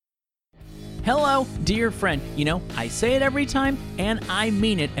Hello, dear friend. You know, I say it every time, and I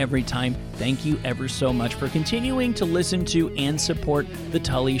mean it every time. Thank you ever so much for continuing to listen to and support The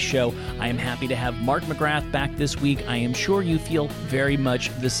Tully Show. I am happy to have Mark McGrath back this week. I am sure you feel very much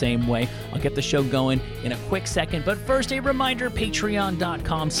the same way. I'll get the show going in a quick second, but first a reminder,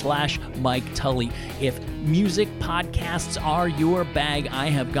 patreon.com/Mike Tully. If music podcasts are your bag, I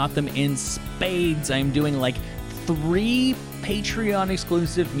have got them in spades. I'm doing like 3 Patreon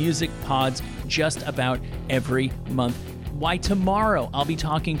exclusive music pods just about every month. Why, tomorrow I'll be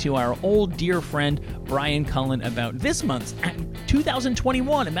talking to our old dear friend Brian Cullen about this month's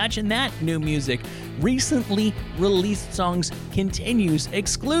 2021. Imagine that, new music. Recently released songs continues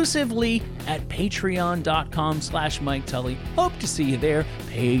exclusively at patreon.com/Mike Tully. Hope to see you there.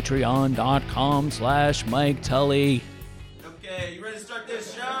 Patreon.com/Mike Tully. Okay, you ready to start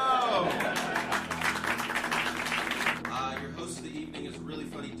this show?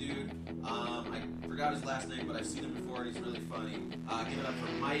 I forgot his last name, but I've seen him before and he's really funny. Give it up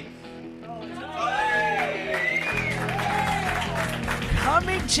for Mike.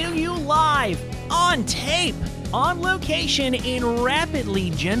 Coming to you live, on tape, on location in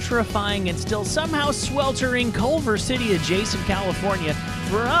rapidly gentrifying and still somehow sweltering Culver City adjacent California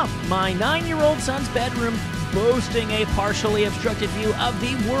from my 9-year-old son's bedroom, boasting a partially obstructed view of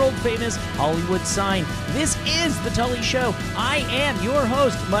the world-famous Hollywood sign. This is The Tully Show. I am your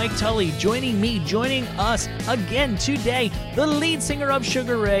host, Mike Tully. Joining us again today, the lead singer of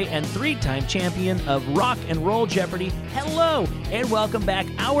Sugar Ray and 3-time champion of Rock and Roll Jeopardy. Hello, and welcome back,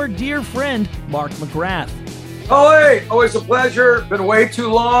 our dear friend, Mark McGrath. Oh, hey, always a pleasure. Been way too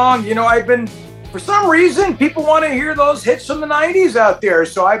long. You know, for some reason, people want to hear those hits from the 90s out there,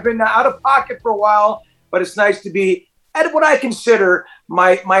 so I've been out of pocket for a while. But it's nice to be at what I consider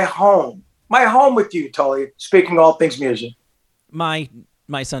my home with you, Tully. Speaking all things music. My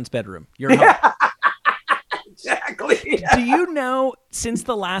son's bedroom. Your home. Exactly. Yeah. Do you know, since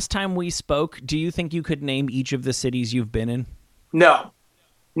the last time we spoke, do you think you could name each of the cities you've been in? No.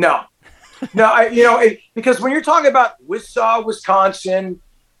 Because when you're talking about Wichita, Wisconsin,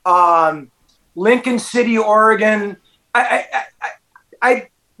 Lincoln City, Oregon, I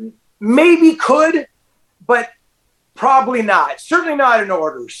maybe could. But probably not. Certainly not in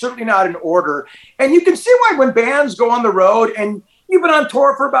order. And you can see why when bands go on the road and you've been on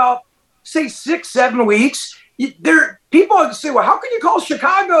tour for about, say, 6-7 weeks, people say, well, how can you call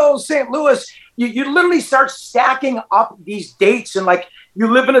Chicago St. Louis? You literally start stacking up these dates and like you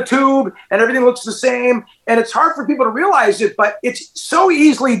live in a tube and everything looks the same. And it's hard for people to realize it, but it's so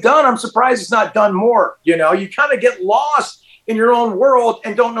easily done. I'm surprised it's not done more. You know, you kind of get lost in your own world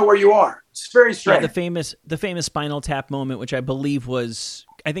and don't know where you are. It's very strange. The famous Spinal Tap moment, which I believe I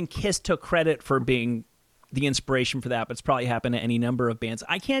think Kiss took credit for being the inspiration for that, but it's probably happened to any number of bands.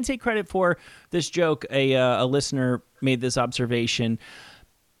 I can't take credit for this joke. A listener made this observation.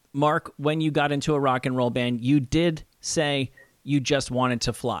 Mark, when you got into a rock and roll band, you did say you just wanted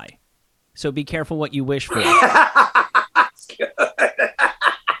to fly. So be careful what you wish for. That's good.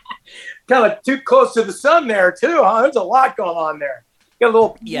 Kind of too close to the sun there, too, huh? There's a lot going on there. Got a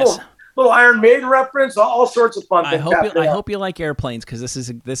little Iron Maiden reference, all sorts of fun things. I hope you like airplanes, because this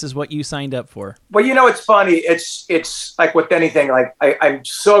is what you signed up for. Well, you know, it's funny. It's like with anything. Like I'm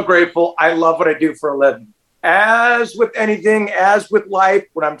so grateful. I love what I do for a living. As with anything, as with life,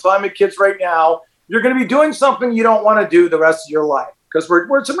 when I'm telling my kids right now, you're going to be doing something you don't want to do the rest of your life, because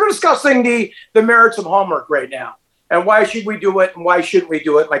we're discussing the merits of homework right now. And why should we do it? And why shouldn't we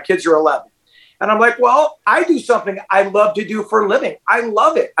do it? My kids are 11. And I'm like, well, I do something I love to do for a living. I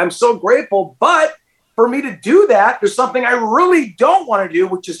love it. I'm so grateful. But for me to do that, there's something I really don't want to do,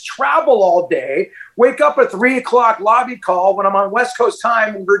 which is travel all day, wake up at 3 o'clock lobby call when I'm on West Coast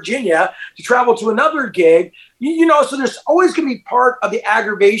time in Virginia to travel to another gig. You know, so there's always going to be part of the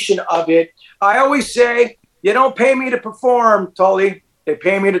aggravation of it. I always say, you don't pay me to perform, Tully. They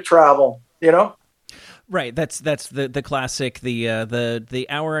pay me to travel, you know? Right, that's the classic, the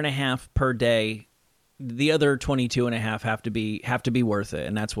hour and a half per day. The other 22 and a half have to be worth it,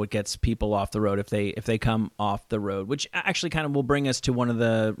 and that's what gets people off the road if they come off the road, which actually kind of will bring us to one of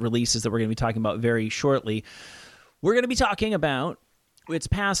the releases that we're going to be talking about very shortly. We're going to be talking about, it's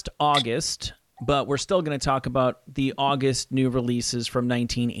past August, but we're still going to talk about the August new releases from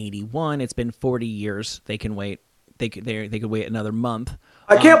 1981. It's been 40 years. They can wait. They could wait another month.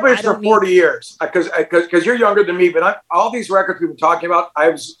 I can't believe it's for 40 years because you're younger than me. But all these records we've been talking about, I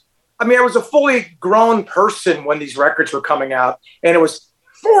was a fully grown person when these records were coming out, and it was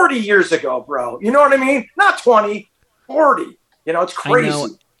 40 years ago, bro. You know what I mean? Not 20, 40. You know, it's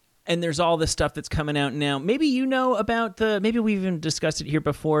crazy. And there's all this stuff that's coming out now. Maybe you know about maybe we've even discussed it here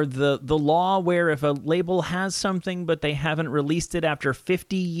before, the law where if a label has something but they haven't released it after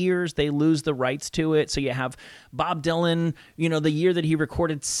 50 years, they lose the rights to it. So you have Bob Dylan, the year that he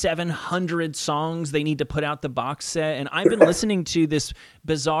recorded 700 songs, they need to put out the box set. And I've been listening to this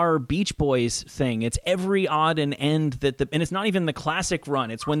bizarre Beach Boys thing. It's every odd and end and it's not even the classic run.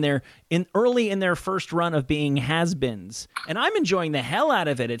 It's when they're early in their first run of being has-beens. And I'm enjoying the hell out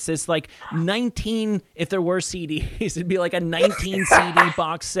of it. It's this like 19, if there were CDs, it'd be like a 19 CD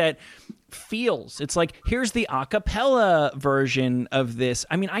box set feels. It's like, here's the a cappella version of this.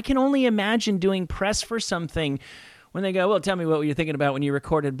 I mean, I can only imagine doing press for something when they go, well, tell me what you're thinking about when you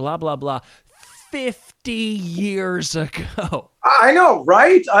recorded blah, blah, blah. 50 years ago. I know,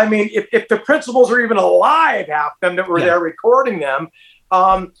 right? I mean, if the principals are even alive, half them that were there recording them.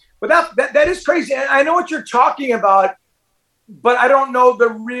 But that is crazy. And I know what you're talking about, but I don't know the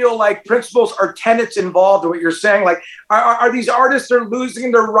real principles or tenets involved in what you're saying. Like, are these artists are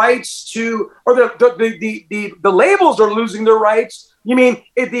losing their rights to, or the labels are losing their rights? You mean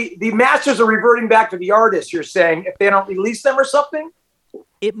if the masters are reverting back to the artists? You're saying if they don't release them or something?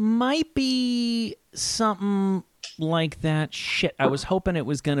 It might be something like that. Shit, I was hoping it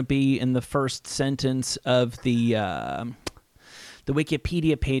was going to be in the first sentence of the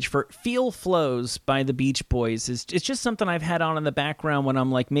Wikipedia page for Feel Flows by the Beach Boys. It's just something I've had on in the background when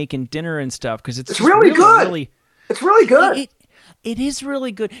I'm making dinner and stuff, because it's really good. It's really good. It is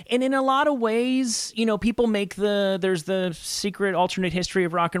really good. And in a lot of ways, people make there's the secret alternate history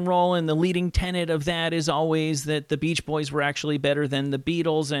of rock and roll, and the leading tenet of that is always that the Beach Boys were actually better than the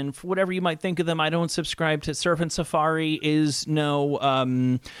Beatles. And for whatever you might think of them, I don't subscribe to Surfin' Safari is no,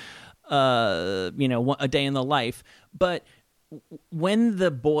 a day in the life. But when the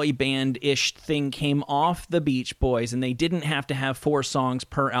boy band-ish thing came off the Beach Boys and they didn't have to have 4 songs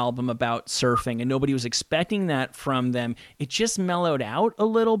per album about surfing and nobody was expecting that from them, it just mellowed out a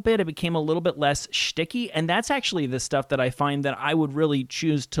little bit. It became a little bit less shticky, and that's actually the stuff that I find that I would really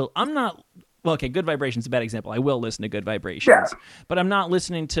choose to... Well, okay, Good Vibrations is a bad example. I will listen to Good Vibrations, but I'm not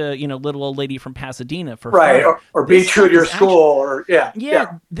listening to, little old lady from Pasadena for fun. Or Be True to Your School,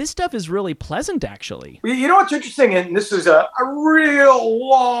 This stuff is really pleasant, actually. You know what's interesting, and this is a real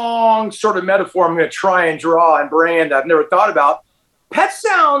long sort of metaphor I'm going to try and draw and brand I've never thought about. Pet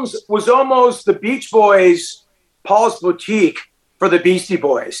Sounds was almost the Beach Boys' Paul's Boutique for the Beastie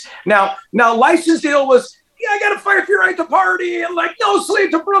Boys. Now License Deal was... I got to fight for your right to party, and no sleep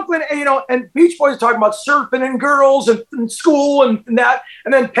to Brooklyn, and Beach Boys talking about surfing and girls and school and that,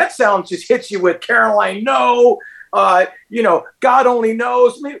 and then Pet Sounds just hits you with Caroline No, God Only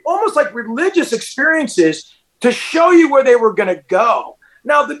Knows. I mean, almost like religious experiences to show you where they were going to go.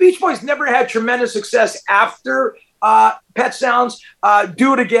 Now, the Beach Boys never had tremendous success after Pet Sounds.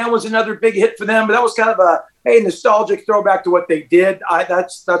 Do It Again was another big hit for them, but that was kind of a nostalgic throwback to what they did.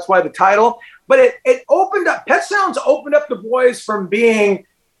 That's why the title. But it opened up, Pet Sounds opened up the boys from being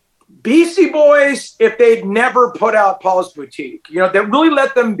Beastie Boys if they'd never put out Paul's Boutique. That really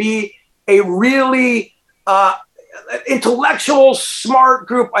let them be a really intellectual, smart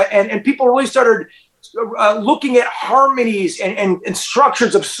group. And people really started looking at harmonies and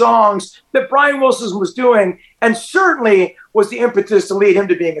structures of songs that Brian Wilson was doing, and certainly was the impetus to lead him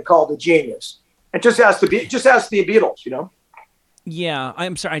to being called a genius. And just ask the Beatles, Yeah,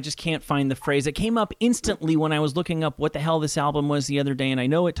 I'm sorry, I just can't find the phrase. It came up instantly when I was looking up what the hell this album was the other day, and I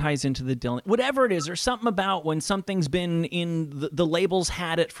know it ties into the Dylan. Whatever it is, there's something about when something's been in the labels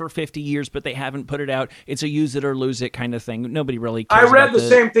had it for 50 years, but they haven't put it out. It's a use it or lose it kind of thing. Nobody really cares. I read the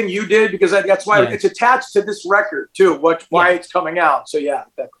same thing you did, because that's why it's attached to this record too. Why it's coming out. So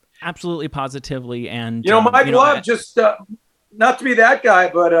absolutely, positively, and Mike Love just not to be that guy,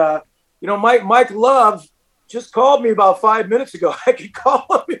 but Mike Love just called me about 5 minutes ago. I can call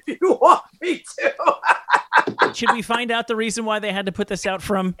him if you want me to. Should we find out the reason why they had to put this out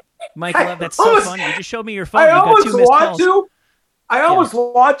from Mike Love? That's so funny. You just showed me your phone. I almost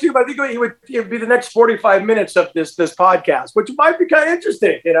want to, but I think it would be the next 45 minutes of this podcast, which might be kind of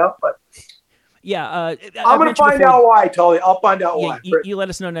interesting, But yeah, I'm going to find out why, Tully. I'll find out why. You let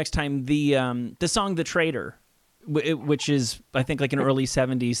us know next time. The song "The Traitor," which is, I think, like an early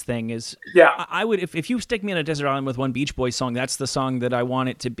 70s thing, is I would, if you stick me on a desert island with one Beach Boys song, that's the song that I want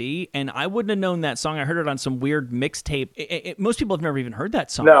it to be. And I wouldn't have known that song. I heard it on some weird mixtape. Most people have never even heard that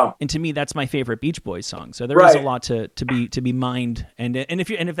song. No. And to me, that's my favorite Beach Boys song. So there is a lot to be mined. And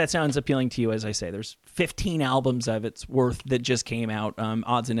if that sounds appealing to you, as I say, there's 15 albums of its worth that just came out,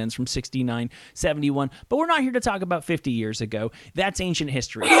 odds and ends from 69, 71. But we're not here to talk about 50 years ago. That's ancient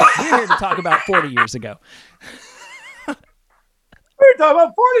history. We're here to talk about 40 years ago. We're talking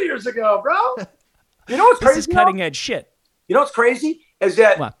about 40 years ago, bro. You know what's crazy? This is cutting edge shit. You know what's crazy is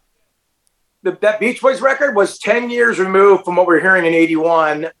that What? that Beach Boys record was 10 years removed from what we were hearing in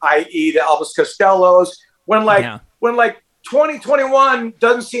 81, i.e. the Elvis Costellos, when 2021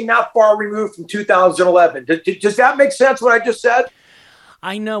 doesn't seem that far removed from 2011. Does that make sense, what I just said?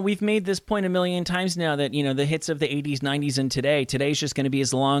 I know we've made this point a million times now that, the hits of the 80s, 90s, and today's just going to be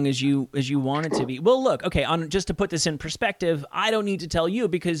as long as you want it to be. Well, look, okay, just to put this in perspective, I don't need to tell you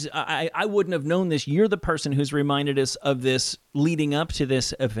because I wouldn't have known this. You're the person who's reminded us of this leading up to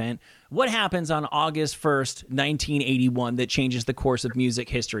this event. What happens on August 1st, 1981 that changes the course of music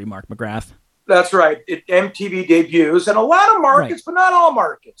history, Mark McGrath? That's right. MTV debuts in a lot of markets, but not all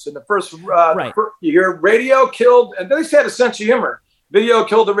markets. In the first year, radio killed, and they had a sense of humor. Video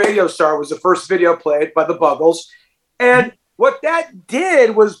Killed the Radio Star was the first video played by the Buggles. And what that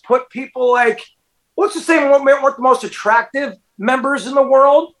did was put people like, let's just say weren't the most attractive members in the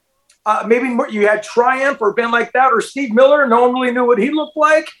world. Maybe you had Triumph or a band like that, or Steve Miller. No one really knew what he looked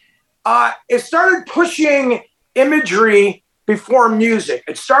like. It started pushing imagery before music.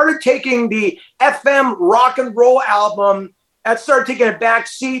 It started taking the FM rock and roll album and started taking a back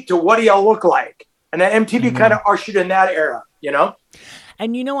seat to what do you look like. And then MTV kind of ushered in that era,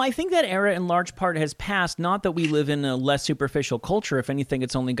 And, I think that era in large part has passed, not that we live in a less superficial culture. If anything,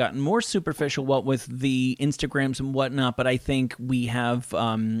 it's only gotten more superficial, what with the Instagrams and whatnot. But I think we have,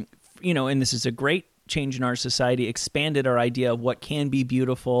 and this is a great change in our society, expanded our idea of what can be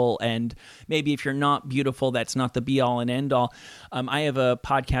beautiful. And maybe if you're not beautiful, that's not the be all and end all. I have a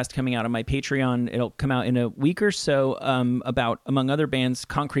podcast coming out on my Patreon. It'll come out in a week or so about, among other bands,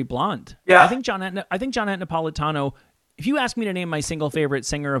 Concrete Blonde. Yeah. I think Johnette Napolitano, if you ask me to name my single favorite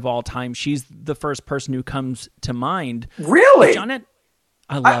singer of all time, she's the first person who comes to mind. Really?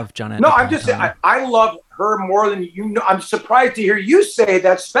 I love Johnette. No, I'm just saying, I love her more than you know. I'm surprised to hear you say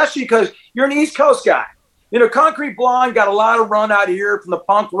that, especially because you're an East Coast guy. Concrete Blonde got a lot of run out here from the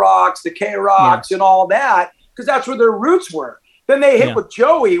punk rocks, the K-Rocks, and all that, because that's where their roots were. Then they hit with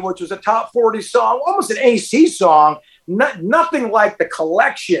Joey, which was a top 40 song, almost an AC song, nothing like the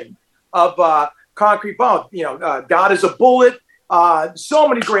collection of Concrete Blonde. God is a Bullet, so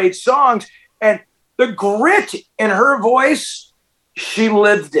many great songs. And the grit in her voice, she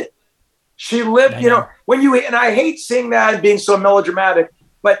lived it. She lived, and I hate saying that and being so melodramatic,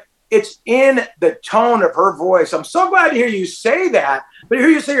 but it's in the tone of her voice. I'm so glad to hear you say that, but to hear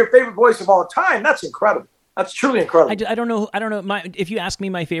you say your favorite voice of all time, that's incredible. That's truly incredible. I don't know. If you ask me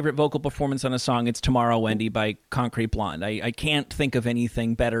my favorite vocal performance on a song, it's Tomorrow, Wendy by Concrete Blonde. I can't think of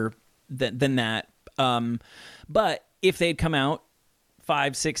anything better than that. But if they'd come out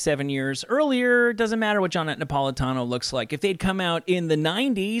 5, 6, 7 years earlier, it doesn't matter what Johnette Napolitano looks like. If they'd come out in the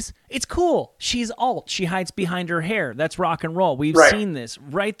 90s, it's cool. She's alt. She hides behind her hair. That's rock and roll. We've seen this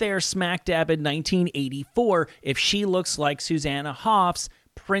right there smack dab in 1984. If she looks like Susanna Hoffs,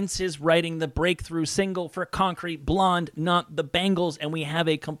 Prince is writing the breakthrough single for Concrete Blonde, not the Bangles, and we have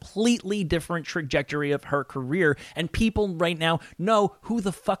a completely different trajectory of her career, and people right now know who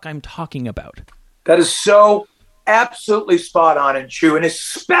the fuck I'm talking about. That is so absolutely spot on and true, and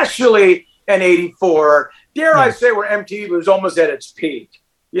especially in 84, dare I say, where MTV was almost at its peak.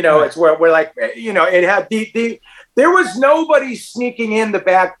 It's where we're like, it had there was nobody sneaking in the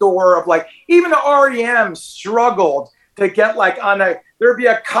back door of even the REM struggled to get there'd be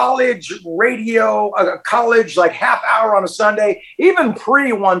a college radio, a college half hour on a Sunday, even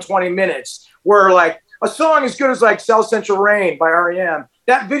pre 120 minutes, where a song as good as South Central Rain by REM,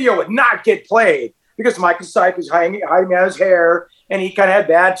 that video would not get played because Michael Stipe was hiding out his hair and he kind of had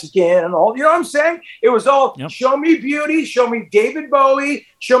bad skin and all. You know what I'm saying? It was all show me beauty, show me David Bowie,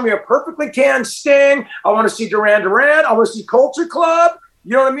 show me a perfectly tanned Sting. I want to see Duran Duran. I want to see Culture Club.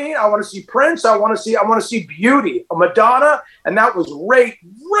 You know what I mean? I want to see Prince. I want to see beauty, Madonna, and that was right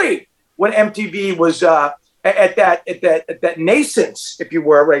when MTV was at that nascence, if you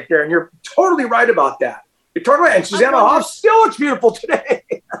were, right there. And you're totally right about that. You're totally right. And Susanna Hoffs still looks beautiful today.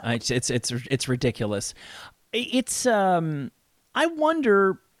 It's ridiculous. I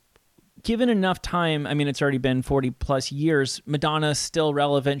wonder, given enough time, I mean, it's already been 40 plus years, Madonna's still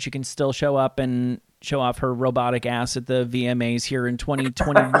relevant. She can still show up and show off her robotic ass at the VMAs here in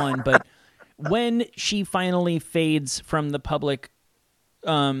 2021. But when she finally fades from the public,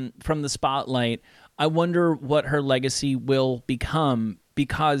 from the spotlight, I wonder what her legacy will become,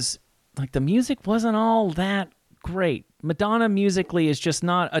 because the music wasn't all that great. Madonna musically is just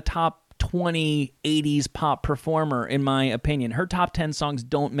not a top 20 80s pop performer, in my opinion. Her top 10 songs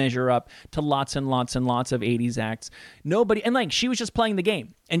don't measure up to lots and lots and lots of 80s acts. Nobody, and like, she was just playing the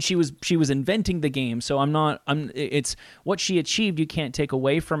game, and she was inventing the game. So it's what she achieved, you can't take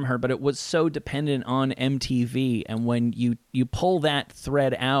away from her, but it was so dependent on MTV. And when you pull that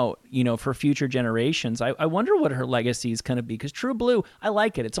thread out, for future generations, I wonder what her legacy is going to be, because True Blue, I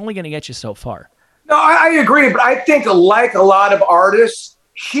like it. It's only going to get you so far. No, I agree, but I think like a lot of artists,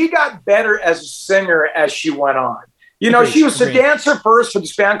 she got better as a singer as she went on. She was a dancer first for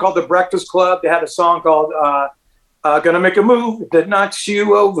this band called The Breakfast Club. They had a song called Gonna Make a Move That Knocks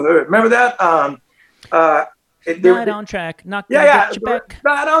You Over. Remember that? Right on track. Not gonna get you back.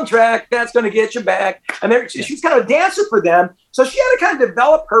 Right on track. That's going to get you back. And she was kind of a dancer for them. So she had to kind of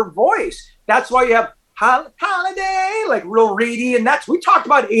develop her voice. That's why you have Holiday, like real reedy, and we talked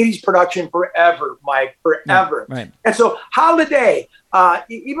about 80s production forever, Mike, forever. Yeah, right. And so Holiday,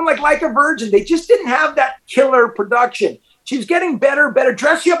 even like a Virgin, they just didn't have that killer production. She was getting better.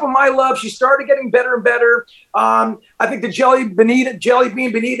 Dress You Up in My Love, she started getting better and better. I think the Jelly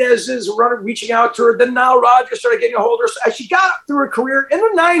Bean Benitez is reaching out to her. Then Nile Rodgers started getting a hold of her. So as she got through her career in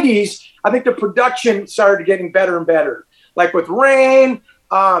the 90s, I think the production started getting better and better. Like with Rain,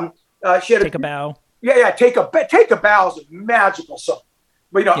 she had Take a Bow. Yeah, Take a Bow is a magical song.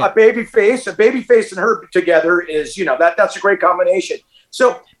 But a Babyface and her together is, that's a great combination.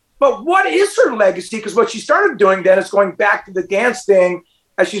 So, but what is her legacy? Because what she started doing then is going back to the dance thing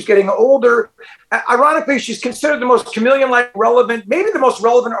as she's getting older. Ironically, she's considered the most chameleon-like relevant, maybe the most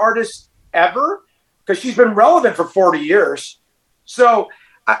relevant artist ever, because she's been relevant for 40 years. So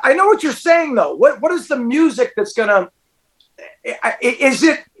I know what you're saying, though. What is the music that's going to,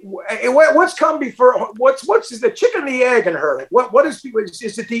 what's come before? What's the chicken and the egg in her? What is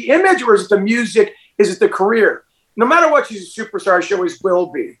it the image, or is it the music? Is it the career? No matter what, she's a superstar. She always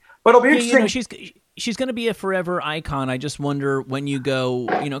will be. But it'll be interesting. She's going to be a forever icon. I just wonder when you go,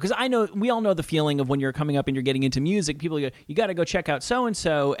 because we all know the feeling of when you're coming up and you're getting into music, people go, you got to go check out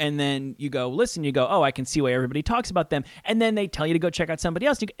so-and-so. And then you go, listen, oh, I can see why everybody talks about them. And then they tell you to go check out somebody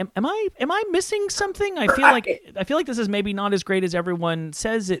else. Am I missing something? I feel like this is maybe not as great as everyone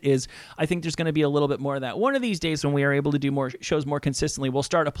says it is. I think there's going to be a little bit more of that. One of these days when we are able to do more shows more consistently, we'll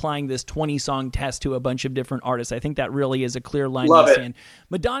start applying this 20-song test to a bunch of different artists. I think that really is a clear line. Love it.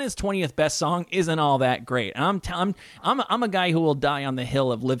 Madonna's 20th best song isn't all that great. I'm a guy who will die on the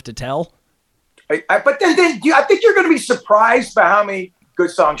hill of Live to Tell. But then I think you're going to be surprised by how many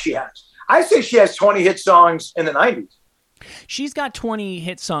good songs she has. I say she has 20 hit songs in the 90s. She's got 20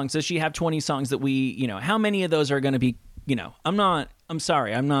 hit songs. Does she have 20 songs that we, how many of those are going to be, I'm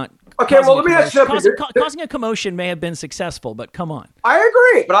sorry, I'm not. Okay, well, let me ask you something. Causing a commotion may have been successful, but come on. I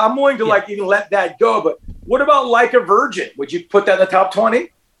agree, but I'm willing to even let that go. But what about Like a Virgin? Would you put that in the top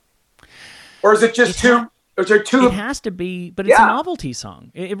 20? Or is it just two? Is there two? It has to be, but it's a novelty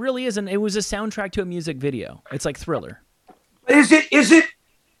song. It really isn't. It was a soundtrack to a music video. It's like Thriller. Is it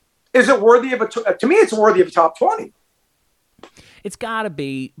worthy of to me, it's worthy of a top 20. It's got to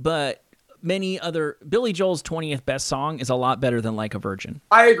be, but Billy Joel's 20th best song is a lot better than Like a Virgin.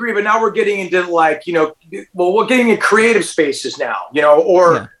 I agree, but now we're getting into we're getting in creative spaces now,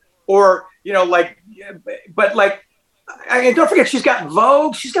 and don't forget, she's got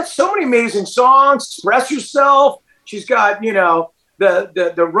Vogue. She's got so many amazing songs. Express Yourself. She's got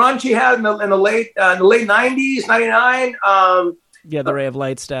the run she had in the late 90s, 99. The Ray of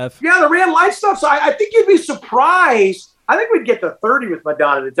Light stuff. Yeah, the Ray of Light stuff. So I think you'd be surprised. I think we'd get to 30 with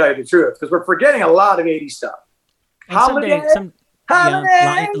Madonna, to tell you the truth, because we're forgetting a lot of 80s stuff. And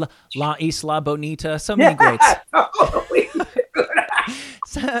Holiday. La Isla Bonita. So many greats.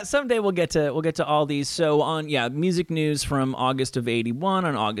 Someday we'll get to all these. So on music news from August of 81,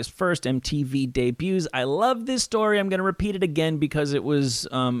 on August 1st, MTV debuts. I love this story. I'm going to repeat it again because it was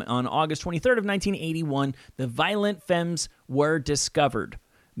on August 23rd of 1981. The Violent Femmes were discovered.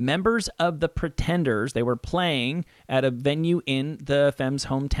 Members of the Pretenders, they were playing at a venue in the Femmes'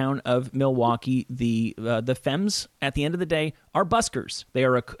 hometown of Milwaukee. The Femmes, at the end of the day, are buskers. They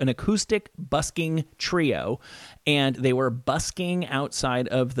are an acoustic busking trio, and they were busking outside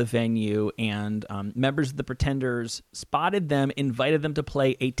of the venue, and members of the Pretenders spotted them, invited them to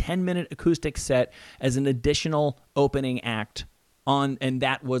play a 10-minute acoustic set as an additional opening act, and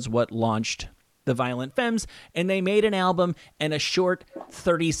that was what launched the Violent Femmes, and they made an album, and a short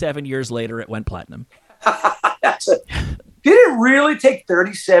 37 years later, it went platinum. Did it really take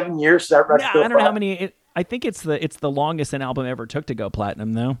 37 years for that record? Yeah, I don't know how many. I think it's the longest an album ever took to go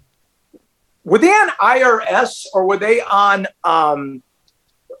platinum, though. Were they on IRS or were they on? Why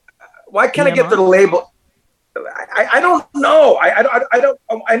can't I get the label? I don't know. I don't.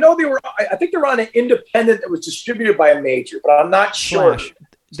 I know they were. I think they were on an independent that was distributed by a major, but I'm not sure.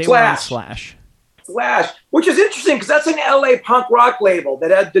 They were on Slash. Slash, which is interesting because that's an LA punk rock label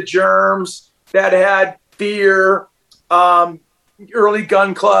that had the Germs, that had Fear, early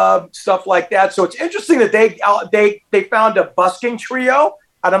Gun Club, stuff like that. So it's interesting that they found a busking trio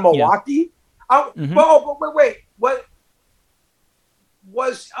out of Milwaukee. Yeah. Wait. What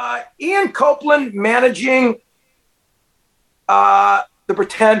was Ian Copeland managing the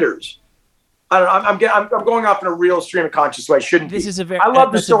Pretenders? I don't know. I'm going off in a real stream of consciousness. I shouldn't. I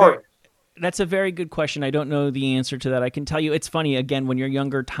love the story. That's a very good question. I don't know the answer to that. I can tell you it's funny. Again, when you're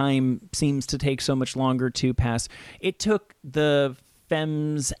younger, time seems to take so much longer to pass. It took the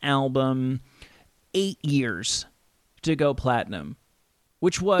Femmes album 8 years to go platinum,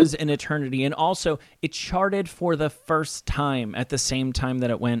 which was an eternity. And also, it charted for the first time at the same time that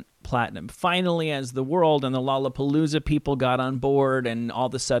it went platinum. Finally, as the world and the Lollapalooza people got on board, and all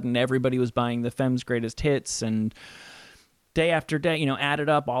of a sudden everybody was buying the Femmes' greatest hits, and day after day, added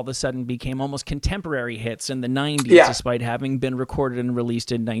up, all of a sudden became almost contemporary hits in the 90s, despite having been recorded and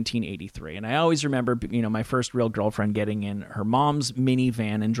released in 1983. And I always remember, my first real girlfriend getting in her mom's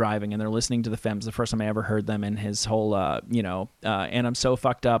minivan and driving, and they're listening to the Femmes the first time I ever heard them, and his whole, and I'm so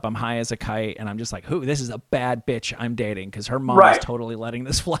fucked up, I'm high as a kite, and I'm just like, this is a bad bitch I'm dating, because her mom is totally letting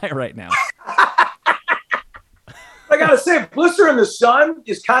this fly right now. I gotta say, Blister in the Sun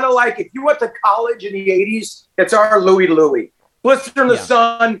is kind of like if you went to college in the 80s, it's our Louie Louie. Blister in the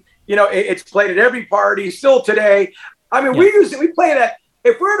Sun, it's played at every party, still today. I mean, we play that.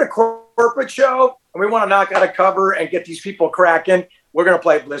 If we're at a corporate show and we want to knock out a cover and get these people cracking, we're going to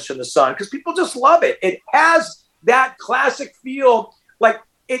play Blister in the Sun because people just love it. It has that classic feel.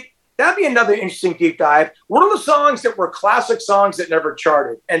 That'd be another interesting deep dive. What are the songs that were classic songs that never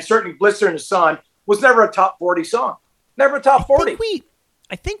charted? And certainly Blister in the Sun was never a top 40 song. Never a top 40.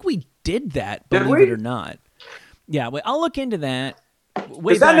 I think we did that, believe it or not. Yeah, well, I'll look into that.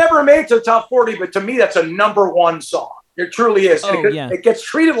 Because that never made it to the top 40, but to me, that's a number one song. It truly is. It gets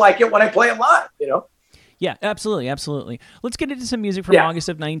treated like it when I play it live, Yeah, absolutely, absolutely. Let's get into some music from August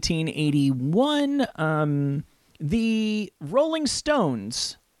of 1981. The Rolling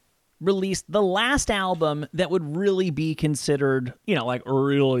Stones released the last album that would really be considered,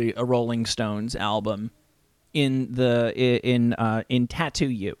 really a Rolling Stones album in Tattoo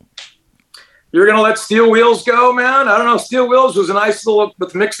You. You're going to let Steel Wheels go, man? I don't know. Steel Wheels was a nice little,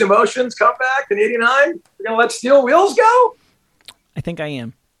 with Mixed Emotions comeback in 89. You're going to let Steel Wheels go? I think I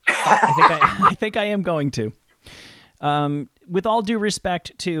am. I think I am going to. With all due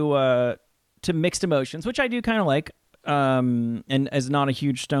respect to Mixed Emotions, which I do kind of like, and as not a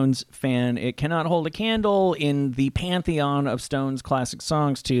huge Stones fan, it cannot hold a candle in the pantheon of Stones classic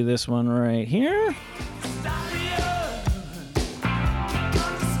songs to this one right here.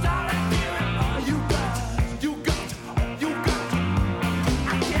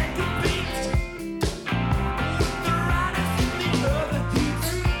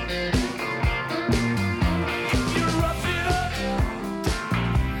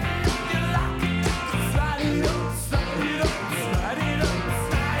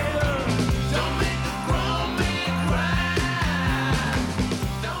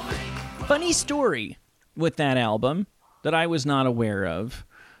 Funny story with that album that I was not aware of.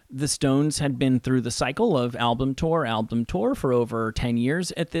 The Stones had been through the cycle of album tour for over 10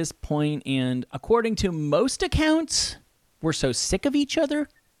 years at this point, and according to most accounts, were so sick of each other,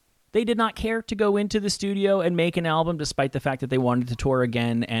 they did not care to go into the studio and make an album, despite the fact that they wanted to tour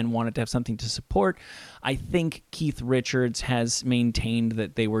again and wanted to have something to support. I think Keith Richards has maintained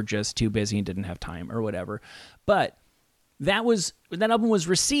that they were just too busy and didn't have time or whatever. But that album was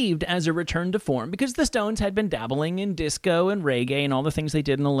received as a return to form because the Stones had been dabbling in disco and reggae and all the things they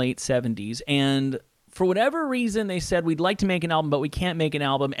did in the late 70s. And for whatever reason, they said, we'd like to make an album, but we can't make an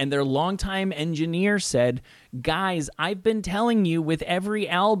album. And their longtime engineer said, guys, I've been telling you with every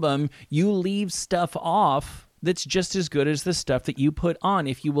album, you leave stuff off that's just as good as the stuff that you put on.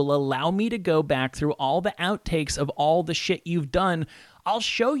 If you will allow me to go back through all the outtakes of all the shit you've done, I'll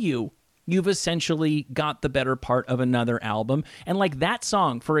show you. You've essentially got the better part of another album. And like that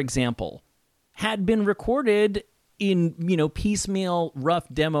song, for example, had been recorded in, piecemeal rough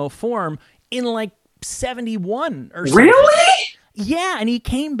demo form in like 71 or something. Really? Yeah, and he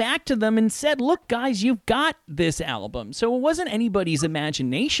came back to them and said, look, guys, you've got this album. So it wasn't anybody's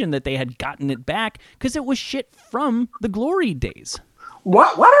imagination that they had gotten it back because it was shit from the glory days.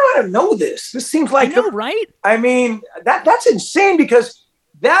 Why do I know this? This seems like... I know, right? I mean, that's insane because...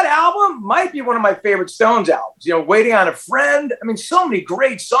 that album might be one of my favorite Stones albums. Waiting on a Friend. I mean, so many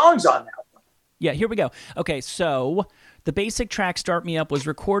great songs on that one. Yeah, here we go. Okay, so the basic track Start Me Up was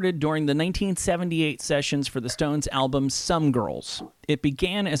recorded during the 1978 sessions for the Stones' album Some Girls. It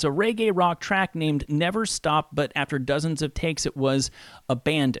began as a reggae rock track named Never Stop, but after dozens of takes, it was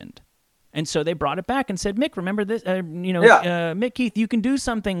abandoned. And so they brought it back and said, Mick, remember this? Mick Keith, you can do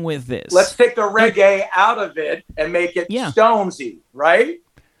something with this. Let's take the reggae out of it and make it Stonesy, right?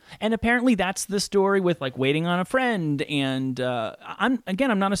 And apparently that's the story with like Waiting on a Friend. And I'm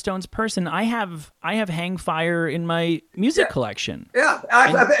not a Stones person. I have Hang Fire in my music collection. Yeah,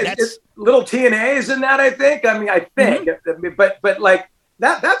 it's little TNA's in that. I think. Mm-hmm. but like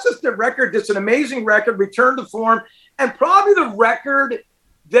that's just a record. It's an amazing record. Return to form, and probably the record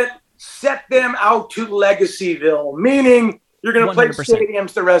that set them out to Legacyville. Meaning you're going to play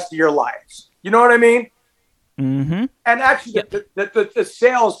stadiums the rest of your lives. You know what I mean? Mm-hmm. And actually, the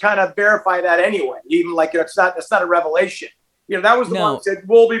sales kind of verify that anime. Even like it's not a revelation. That was the one that said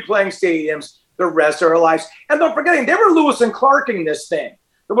we'll be playing stadiums the rest of our lives. And don't forgetting, they were Lewis and Clarking this thing.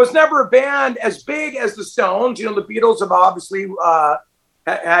 There was never a band as big as the Stones. The Beatles have obviously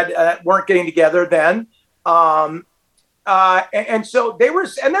weren't getting together then, and so they were,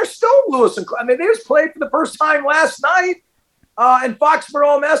 and they're still Lewis and Clark. I mean, they just played for the first time last night in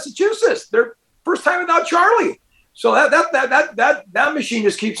Foxborough, Massachusetts. Their first time without Charlie. So that machine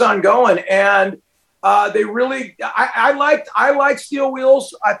just keeps on going, and they really. I liked Steel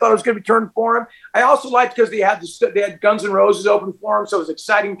Wheels. I thought it was going to be turned for them. I also liked because they had Guns N' Roses open for them, so it was an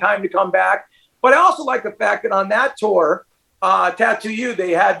exciting time to come back. But I also like the fact that on that tour, Tattoo You,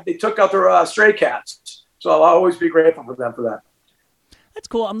 they took out their Stray Cats. So I'll always be grateful for them for that. That's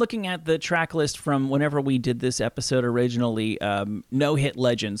cool. I'm looking at the track list from whenever we did this episode originally. No Hit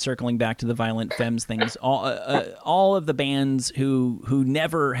Legend, circling back to the Violent Femmes things. All of the bands who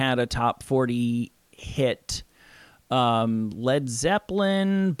never had a top 40 hit. Led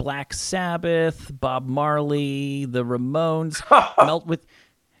Zeppelin, Black Sabbath, Bob Marley, the Ramones.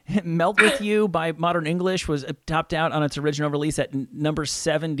 Melt With You by Modern English was topped out on its original release at number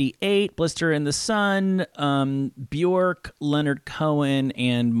 78. Blister in the Sun, Bjork, Leonard Cohen,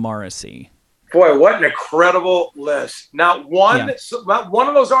 and Morrissey. Boy, what an incredible list! Not one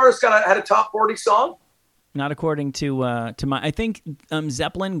of those artists had a top 40 song. Not according to my. I think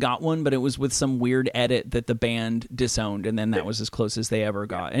Zeppelin got one, but it was with some weird edit that the band disowned, and then that was as close as they ever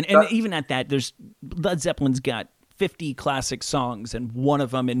got. And even at that, Led Zeppelin's got 50 classic songs, and one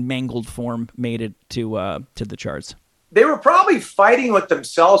of them in mangled form made it to the charts. They were probably fighting with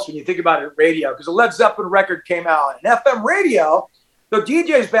themselves when you think about it, radio, because the Led Zeppelin record came out and FM radio. The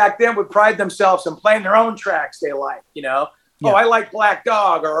DJs back then would pride themselves in playing their own tracks they like. Yeah. Oh, I like Black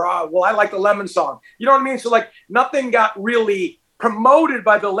Dog, or I like the Lemon Song. You know what I mean? So like nothing got really promoted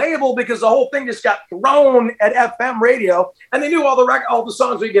by the label because the whole thing just got thrown at FM radio, and they knew all the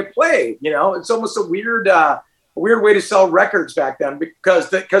songs would get played. It's almost a weird way to sell records back then because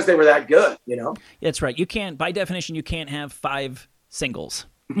they were that good, That's right. You can't, by definition, you can't have 5 singles.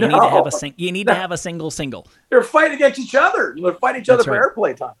 You need to have to have a single. They're fighting against each other. They're fighting each other for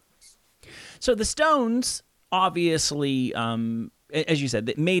airplay time. So the Stones obviously, as you said,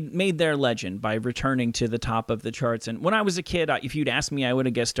 they made their legend by returning to the top of the charts. And when I was a kid, if you'd asked me, I would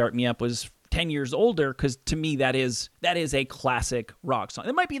have guessed "Start Me Up" was 10 years older, because to me that is a classic rock song.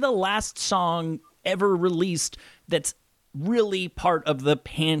 It might be the last song ever released that's really part of the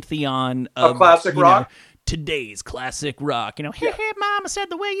pantheon of classic rock. Today's classic rock. Hey, mama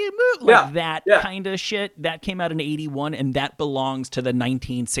said the way you move. That kind of shit. That came out in 81, and that belongs to the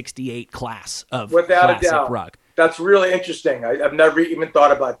 1968 class of classic rock. That's really interesting. I've never even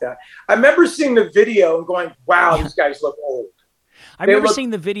thought about that. I remember seeing the video and going, wow, these guys look old. I remember seeing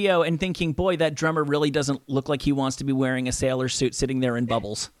the video and thinking, boy, that drummer really doesn't look like he wants to be wearing a sailor suit sitting there in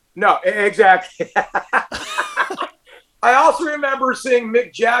bubbles. No, exactly. I also remember seeing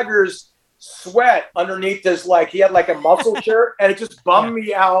Mick Jagger's sweat underneath his, he had a muscle shirt, and it just bummed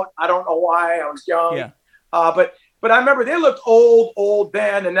me out. I don't know why. I was young. Yeah. But I remember they looked old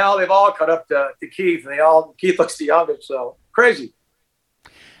then, and now they've all cut up to Keith, and Keith looks the youngest, so crazy.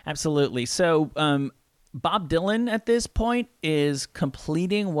 Absolutely. So Bob Dylan at this point is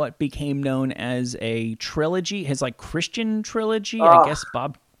completing what became known as a trilogy, his Christian trilogy. I guess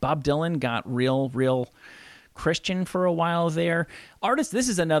Bob Dylan got real Christian for a while there. Artists, this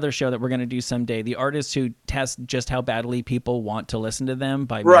is another show that we're going to do someday. The artists who test just how badly people want to listen to them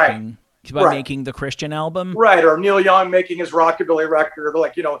by making the Christian album. Right, or Neil Young making his rockabilly record.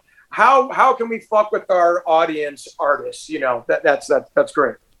 How can we fuck with our audience artists? That's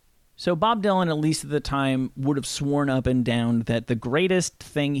great. So Bob Dylan, at least at the time, would have sworn up and down that the greatest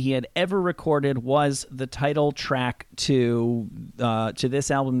thing he had ever recorded was the title track to this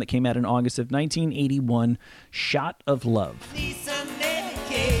album that came out in August of 1981, "Shot of Love."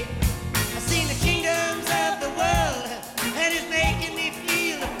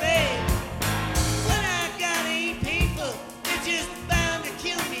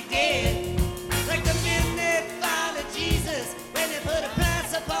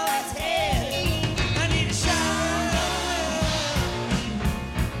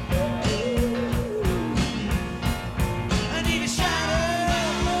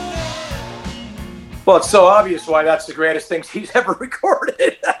 Well, it's so obvious why that's the greatest things he's ever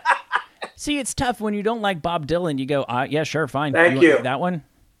recorded. See, it's tough when you don't like Bob Dylan. You go, yeah, sure, fine. Thank you. That one?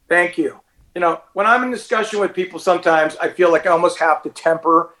 Thank you. You know, when I'm in discussion with people, sometimes I feel like I almost have to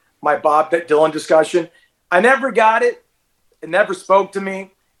temper my Bob Dylan discussion. I never got it. It never spoke to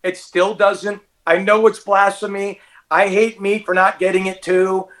me. It still doesn't. I know it's blasphemy. I hate me for not getting it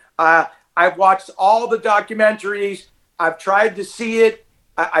too. I've watched all the documentaries. I've tried to see it.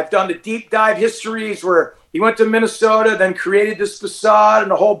 I've done the deep dive histories where he went to Minnesota, then created this facade and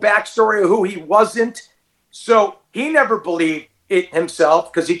the whole backstory of who he wasn't. So he never believed it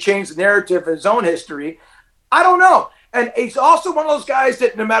himself because he changed the narrative of his own history. I don't know. And he's also one of those guys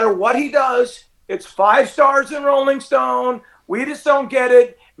that no matter what he does, it's 5 stars in Rolling Stone. We just don't get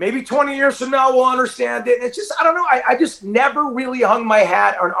it. Maybe 20 years from now we'll understand it. It's just, I don't know. I just never really hung my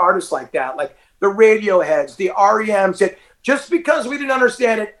hat on artists like that, like the Radioheads, the REMs, that just because we didn't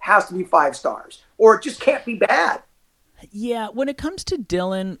understand it has to be 5 stars, or it just can't be bad. Yeah, when it comes to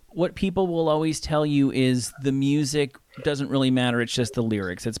Dylan, what people will always tell you is the music doesn't really matter. It's just the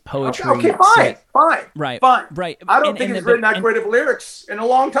lyrics. It's poetry. Okay, fine. Right. I don't think he's written that great of lyrics in a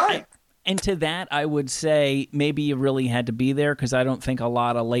long time. And to that, I would say maybe you really had to be there because I don't think a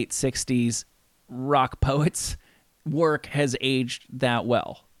lot of late 60s rock poets' work has aged that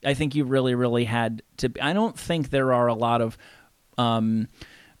well. I think you really, really had to. I don't think there are a lot of,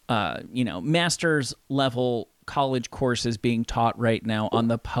 master's level college courses being taught right now on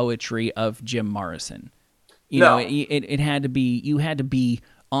the poetry of Jim Morrison. You know, it had to be. You had to be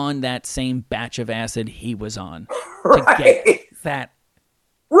on that same batch of acid he was on to get that.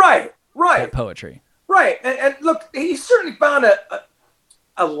 Right. That poetry. Right, and look, he certainly found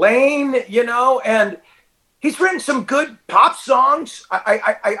a lane, and he's written some good pop songs.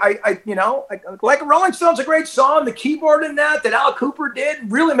 I like Rolling Stone's a great song. The keyboard in that Al Cooper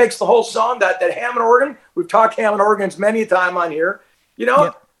did really makes the whole song. That Hammond organ. We've talked Hammond organs many a time on here.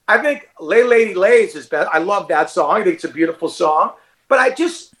 Yep. I think "Lay Lady Lay" is his best. I love that song. I think it's a beautiful song. But I've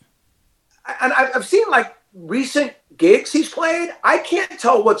seen like recent gigs he's played. I can't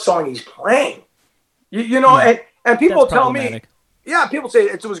tell what song he's playing. And people tell me, people say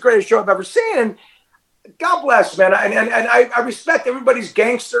it was the greatest show I've ever seen. And God bless, man. And I respect everybody's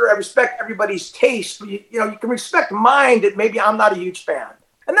gangster. I respect everybody's taste. But you can respect mine that maybe I'm not a huge fan.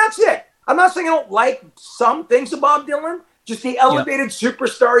 And that's it. I'm not saying I don't like some things of Bob Dylan. Just the elevated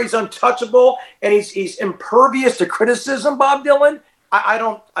superstar. He's untouchable. And he's impervious to criticism, Bob Dylan.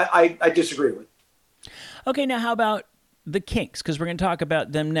 I disagree with. Okay, now how about the Kinks? Because we're going to talk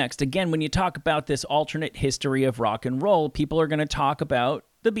about them next. Again, when you talk about this alternate history of rock and roll, people are going to talk about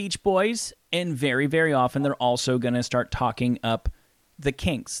the Beach Boys, and very, very often they're also going to start talking up the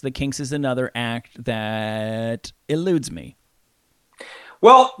Kinks. The Kinks is another act that eludes me.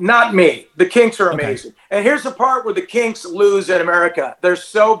 Well, not me. The Kinks are amazing. Okay. And here's the part where the Kinks lose in America. They're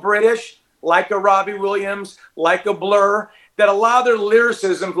so British, like a Robbie Williams, like a Blur, that a lot of their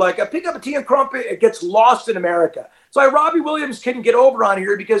lyricism, like a pick up a tea and crumpet, it gets lost in America. So Robbie Williams couldn't get over on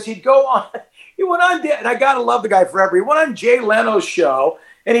here because he went on, and I gotta love the guy forever. He went on Jay Leno's show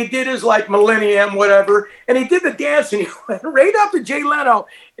and he did his like Millennium, whatever, and he did the dance and he went right up to Jay Leno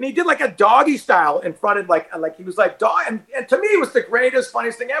and he did like a doggy style in front of like he was like dog, and to me it was the greatest,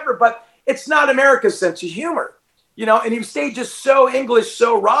 funniest thing ever. But it's not America's sense of humor, and he stayed just so English,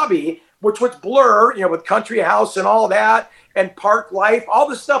 so Robbie, which was Blur, with Country House and all that. And Park Life, all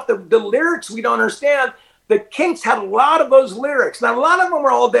the stuff, the lyrics we don't understand. The Kinks had a lot of those lyrics. Now, a lot of them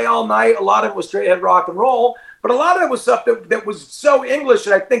were all day, all night. A lot of it was straight ahead rock and roll. But a lot of it was stuff that was so English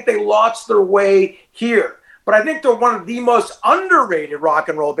that I think they lost their way here. But I think they're one of the most underrated rock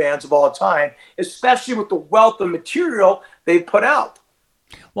and roll bands of all time, especially with the wealth of material they put out.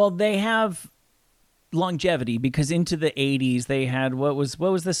 Well, they have longevity because into the 80s they had what was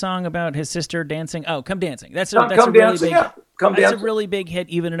the song about his sister dancing? Oh, Come Dancing. That's a really big. Come That's Dance. a really big hit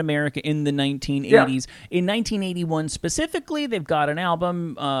even in America in the 1980s. In 1981 specifically, they've got an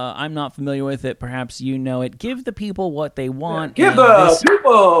album. I'm not familiar with it. Perhaps you know it. Give the People What They Want. Give the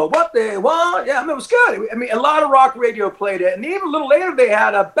people what they want. Yeah, I mean, it was good. I mean, a lot of rock radio played it. And even a little later, they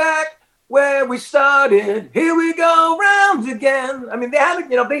had a Back Where We Started, Here We Go Round Again. I mean, they had,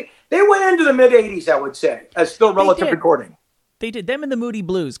 they went into the mid-'80s, I would say, as still relative recording. They did. Them and the Moody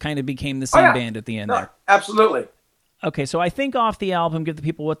Blues kind of became the same band at the end there. Absolutely. Okay, so I think off the album, Give the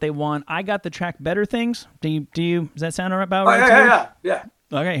People What They Want, I got the track Better Things. Does that sound about right to you? Yeah.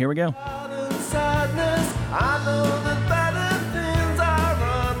 Okay, here we go. Sadness, I know that better things are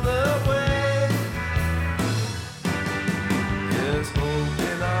on the way. Here's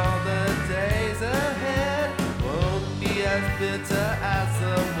hoping all the days ahead won't be as bitter as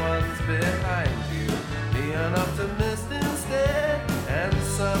the ones behind you. Be an optimist instead, and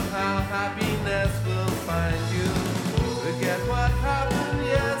somehow happiness will find you. Forget what happened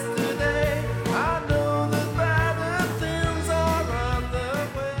yesterday. I know that better things are on the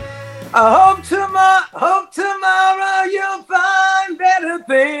way. I hope tomorrow you'll find better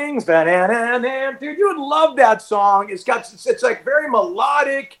things. Dude, you would love that song. It's like very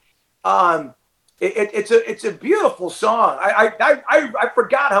melodic. It's a beautiful song. I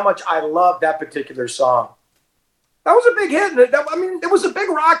forgot how much I love that particular song. That was a big hit. It was a big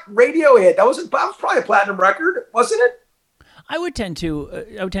rock radio hit. That was probably a platinum record, wasn't it? I would tend to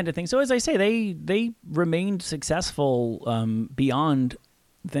think so. As I say, they remained successful beyond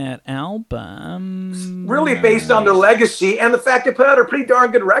that album. Really based on their legacy and the fact they put out a pretty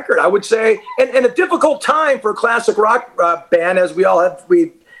darn good record, I would say, and a difficult time for a classic rock band, as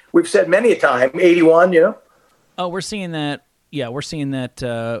we've said many a time. 81, Oh, we're seeing that. Yeah, we're seeing that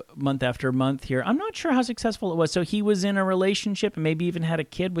month after month here. I'm not sure how successful it was. So he was in a relationship and maybe even had a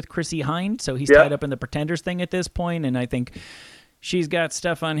kid with Chrissie Hynde. So he's tied up in the Pretenders thing at this point. And I think she's got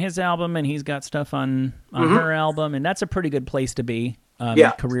stuff on his album and he's got stuff on her album. And that's a pretty good place to be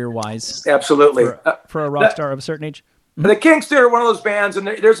career-wise. Absolutely. For a rock star of a certain age. The Kinks are one of those bands, and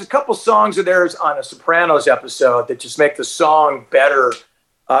there's a couple songs of theirs on a Sopranos episode that just make the song better.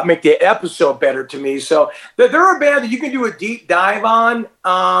 Make the episode better to me. So they're a band that you can do a deep dive on.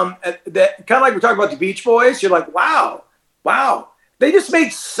 That kind of like we're talking about the Beach Boys. You're like, wow. They just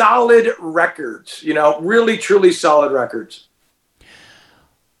made solid records. Really, truly solid records.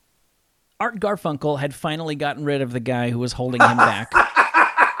 Art Garfunkel had finally gotten rid of the guy who was holding him back.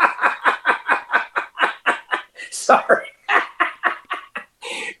 Sorry.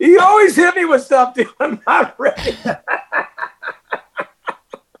 You always hit me with stuff, dude. I'm not ready.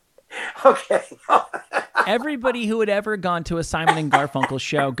 Okay. Everybody who had ever gone to a Simon and Garfunkel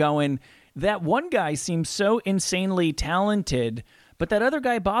show going, that one guy seems so insanely talented, but that other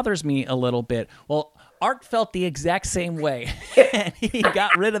guy bothers me a little bit. Well, Art felt the exact same way. He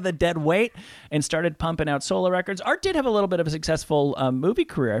got rid of the dead weight and started pumping out solo records. Art did have a little bit of a successful movie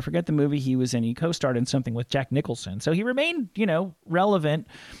career. I forget the movie he was in. He co-starred in something with Jack Nicholson. So he remained, relevant,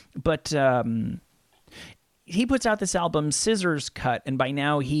 but he puts out this album, Scissors Cut, and by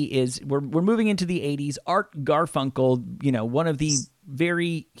now we're moving into the 80s. Art Garfunkel, one of the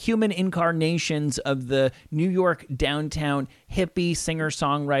very human incarnations of the New York downtown hippie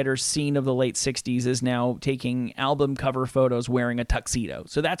singer-songwriter scene of the late 60s, is now taking album cover photos wearing a tuxedo.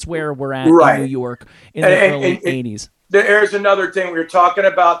 So that's where we're at in New York in the early 80s. There's another thing. We were talking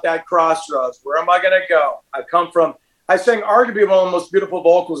about that crossroads. Where am I going to go? I sang arguably one of the most beautiful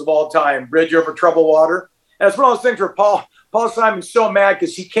vocals of all time, Bridge Over Troubled Water. And it's one of those things where Paul Simon's so mad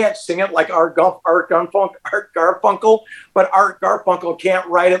because he can't sing it like Art Garfunkel, but Art Garfunkel can't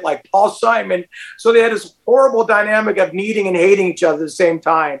write it like Paul Simon. So they had this horrible dynamic of needing and hating each other at the same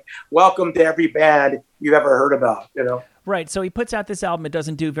time. Welcome to every band you've ever heard about, Right, so he puts out this album. It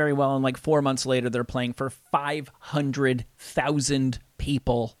doesn't do very well, and 4 months later, they're playing for 500,000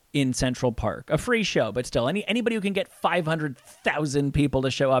 people in Central Park. A free show, but still, anybody who can get 500,000 people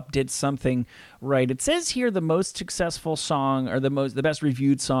to show up did something right. It says here the most successful song, or the best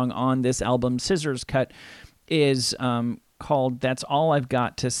reviewed song on this album, Scissors Cut, is called That's All I've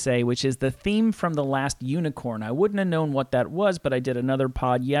Got to Say, which is the theme from The Last Unicorn. I wouldn't have known what that was, but I did another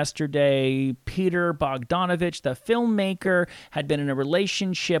pod yesterday. Peter Bogdanovich, the filmmaker, had been in a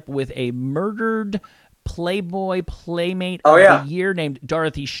relationship with a murdered Playboy playmate of the year named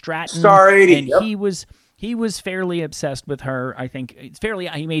Dorothy Stratton. Star 80. And he was fairly obsessed with her. I think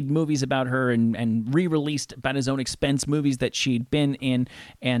he made movies about her and re-released about his own expense movies that she'd been in.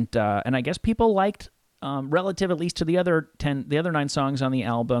 And I guess people liked, relative at least to the other 9 songs on the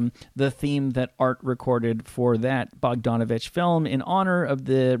album, the theme that Art recorded for that Bogdanovich film in honor of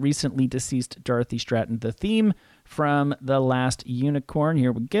the recently deceased Dorothy Stratton. The theme from The Last Unicorn.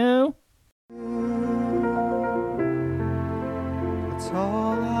 Here we go. That's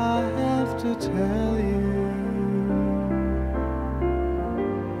all I have to tell you.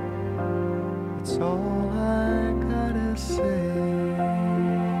 That's all I gotta say.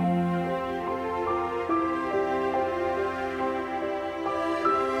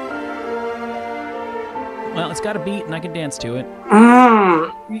 Well, it's got a beat and I can dance to it.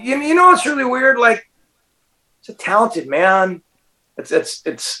 You know what's really weird? Like, it's a talented man. It's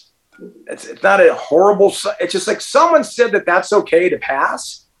not a horrible. It's just like someone said that that's okay to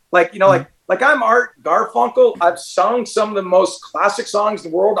pass. Like, you know, like I'm Art Garfunkel. I've sung some of the most classic songs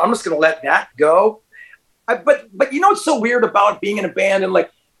in the world. I'm just gonna let that go. But you know what's so weird about being in a band, and like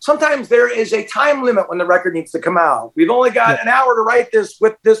sometimes there is a time limit when the record needs to come out. We've only got an hour to write this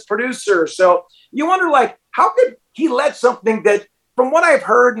with this producer. So you wonder, like, how could he let something that, from what I've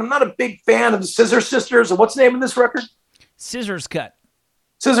heard, and I'm not a big fan of the Scissor Sisters, or what's the name of this record? Scissors Cut.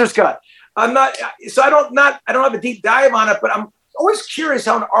 Scissors Cut. I'm not, so I don't have a deep dive on it, but I'm always curious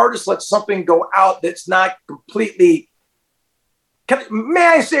how an artist lets something go out that's not completely, may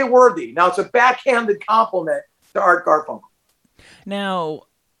I say, worthy. Now, it's a backhanded compliment to Art Garfunkel. Now,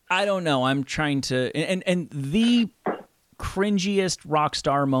 I don't know. I'm trying to, and the cringiest rock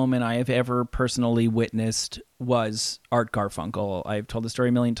star moment I have ever personally witnessed was Art Garfunkel. I've told the story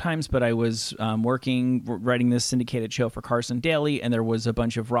a million times, but I was writing this syndicated show for Carson Daly, and there was a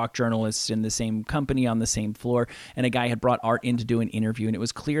bunch of rock journalists in the same company on the same floor, and a guy had brought Art in to do an interview, and it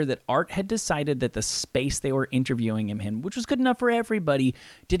was clear that Art had decided that the space they were interviewing him in, which was good enough for everybody,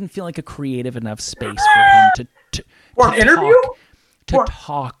 didn't feel like a creative enough space for him to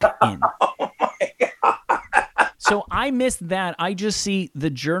talk in. Oh my God. So I missed that. I just see the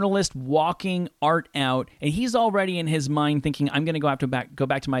journalist walking Art out, and he's already in his mind thinking, I'm going to go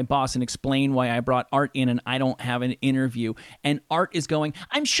back to my boss and explain why I brought Art in and I don't have an interview. And Art is going,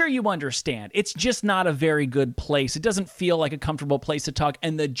 I'm sure you understand. It's just not a very good place. It doesn't feel like a comfortable place to talk.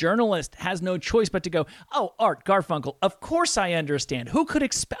 And the journalist has no choice but to go, oh, Art Garfunkel, of course I understand. Who could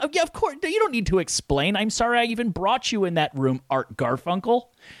expect? Yeah, of course. You don't need to explain. I'm sorry I even brought you in that room, Art Garfunkel.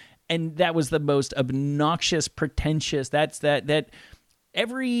 And that was the most obnoxious, pretentious. That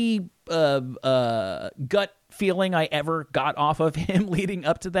every gut feeling I ever got off of him leading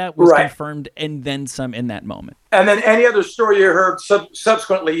up to that was confirmed, and then some in that moment. And then any other story you heard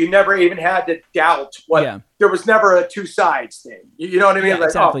subsequently, you never even had to doubt what. Yeah. There was never a two sides thing. You know what I mean? Yeah, like,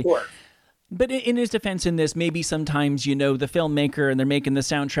 exactly. Oh, of course. But in his defense in this, maybe sometimes, you know, the filmmaker and they're making the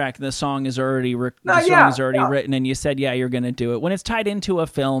soundtrack and the song is already written, and you said, yeah, you're going to do it. When it's tied into a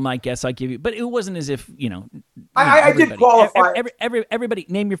film, I guess I give you, but it wasn't as if, I did qualify. Everybody,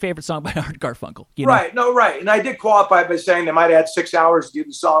 name your favorite song by Art Garfunkel. You know? Right, no, right. And I did qualify by saying they might have had 6 hours to do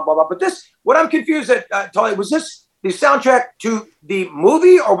the song, blah, blah. But this, what I'm confused at, Tully, was this the soundtrack to the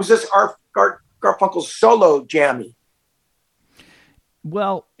movie, or was this Art Garfunkel's solo jammy?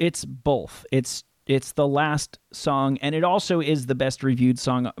 Well, it's both. It's the last song, and it also is the best reviewed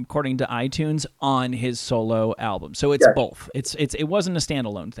song according to iTunes on his solo album. So it's both. It wasn't a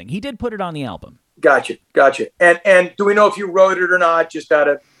standalone thing. He did put it on the album. Gotcha. And do we know if you wrote it or not, just out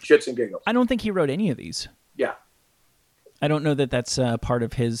of shits and giggles? I don't think he wrote any of these. Yeah. I don't know that that's part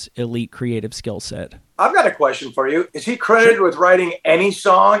of his elite creative skill set. I've got a question for you. Is he credited with writing any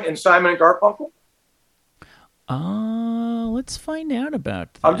song in Simon & Garfunkel? Let's find out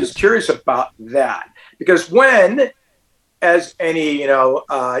about that. I'm just curious about that, because when, as any,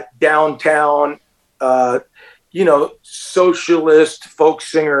 downtown, socialist folk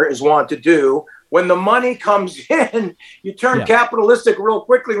singer is wont to do, when the money comes in, you turn capitalistic real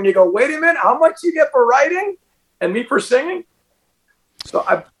quickly when you go, wait a minute, how much do you get for writing and me for singing? So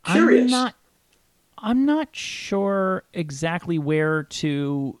I'm curious. I'm not sure exactly where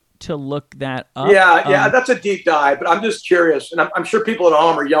to look that up. Yeah, that's a deep dive, but I'm just curious. And I'm sure people at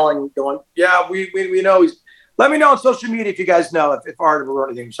home are yelling, going, yeah, we know he's. Let me know on social media if you guys know if Art ever wrote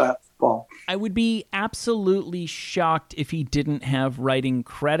anything besides Paul. I would be absolutely shocked if he didn't have writing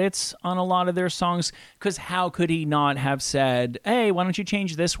credits on a lot of their songs, because how could he not have said, hey, why don't you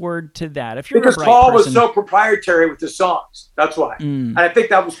change this word to that? If you're because Paul was so proprietary with his songs. That's why. And I think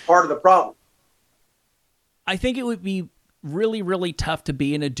that was part of the problem. I think it would be really, really tough to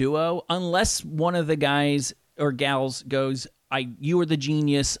be in a duo unless one of the guys or gals goes, you are the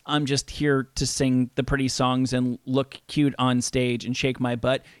genius. I'm just here to sing the pretty songs and look cute on stage and shake my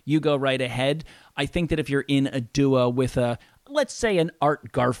butt. You go right ahead. I think that if you're in a duo with a let's say an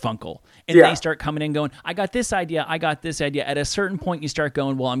Art Garfunkel, and they start coming in going, I got this idea. At a certain point, you start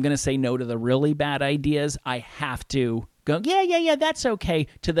going, well, I'm going to say no to the really bad ideas. I have to go, yeah, that's okay,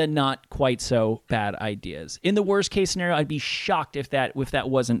 to the not quite so bad ideas. In the worst case scenario, I'd be shocked if that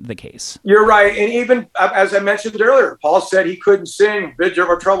wasn't the case. You're right. And even, as I mentioned earlier, Paul said he couldn't sing Bridge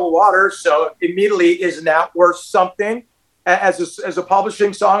Over Troubled Water. So immediately, isn't that worth something as a publishing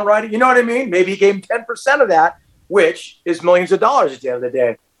songwriter? You know what I mean? Maybe he gave him 10% of that, which is millions of dollars at the end of the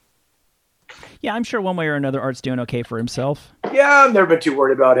day. Yeah, I'm sure one way or another, Art's doing okay for himself. Yeah, I've never been too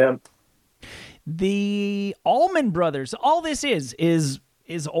worried about him. The Allman Brothers, all this is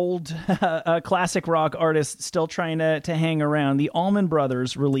old classic rock artists still trying to hang around. The Allman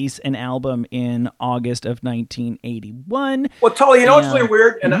Brothers release an album in August of 1981. Well, Tully, you know what's really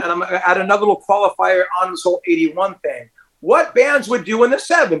weird? And I'm going to add another little qualifier on this whole 81 thing. What bands would do in the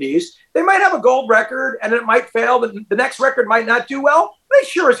 70s, they might have a gold record and it might fail, but the next record might not do well. They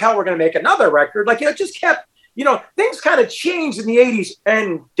sure as hell were going to make another record. Like, it just kept, things kind of changed in the 80s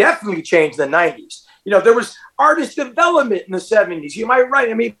and definitely changed in the 90s. There was artist development in the 70s. You might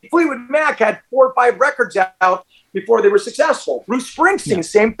right. I mean, Fleetwood Mac had 4 or 5 records out before they were successful. Bruce Springsteen,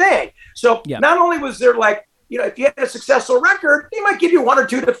 same thing. So not only was there like, if you had a successful record, they might give you 1 or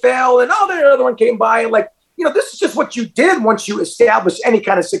 2 to fail, and the other one came by, and like, this is just what you did once you established any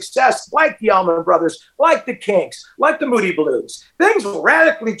kind of success, like the Allman Brothers, like the Kinks, like the Moody Blues. Things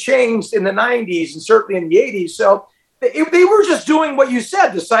radically changed in the 90s and certainly in the 80s. So they were just doing what you said,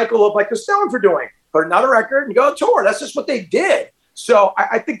 the cycle of like the Stones were doing. Put another record and go on tour. That's just what they did. So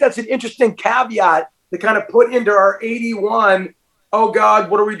I think that's an interesting caveat to kind of put into our 81, oh God,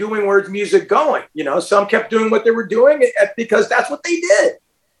 what are we doing? Where's music going? Some kept doing what they were doing because that's what they did.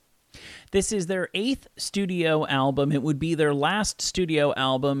 This is their 8th studio album. It would be their last studio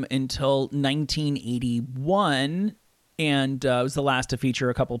album until 1981. And it was the last to feature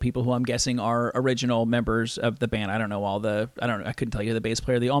a couple of people who I'm guessing are original members of the band. I couldn't tell you who the bass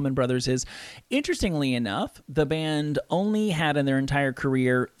player of the Allman Brothers is. Interestingly enough, the band only had in their entire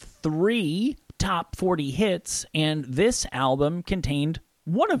career 3 top 40 hits, and this album contained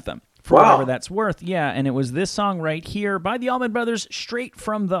one of them. For whatever that's worth. Yeah, and it was this song right here by the Allman Brothers, Straight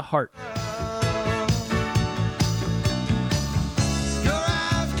from the Heart.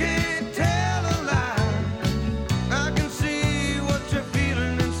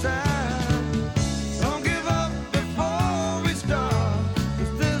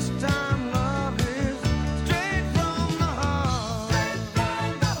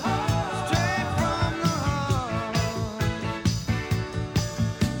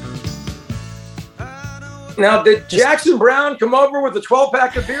 Now, did Jackson Browne come over with a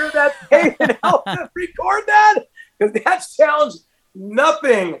 12-pack of beer that day and help record that? Because that sounds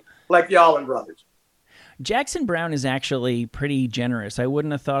nothing like the Allman Brothers. Jackson Browne is actually pretty generous. I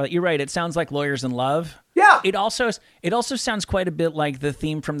wouldn't have thought. You're right. It sounds like Lawyers in Love. Yeah. It also sounds quite a bit like the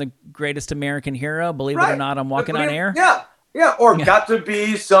theme from The Greatest American Hero. Believe it or not, I'm Walking on Air. Yeah. Yeah. Or Got to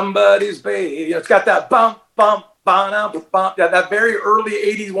Be Somebody's Baby. It's got that bump, bump, bump, bump. That very early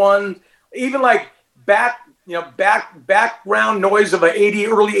 81, even like background noise of an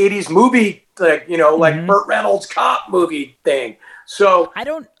early 80s movie, like Burt Reynolds cop movie thing. So I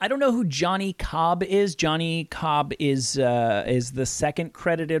don't know who Johnny Cobb is. Johnny Cobb is the second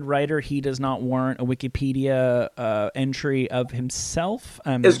credited writer. He does not warrant a Wikipedia entry of himself.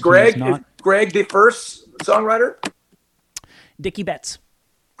 Is Greg the first songwriter? Dickie Betts.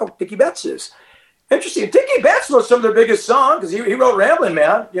 Oh, Dickie Betts is interesting. Dickie Betts wrote some of their biggest songs because he wrote Ramblin'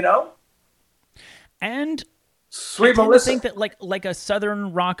 Man. And Sweet I Melissa. think that like a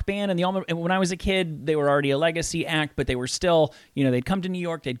Southern rock band, and when I was a kid, they were already a legacy act, but they were still, they'd come to New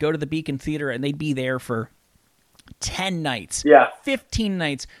York, they'd go to the Beacon Theater, and they'd be there for 10 nights, 15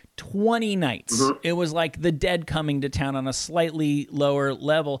 nights, 20 nights. Mm-hmm. It was like the Dead coming to town on a slightly lower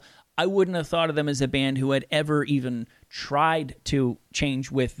level. I wouldn't have thought of them as a band who had ever even tried to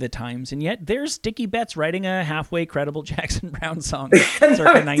change with the times, and yet there's Dickie Betts writing a halfway credible Jackson Browne song,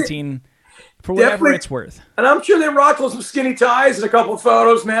 circa 19... For whatever Definitely. It's worth. And I'm sure they rocked some skinny ties and a couple of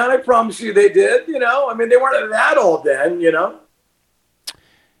photos, man. I promise you they did, I mean, they weren't that old then,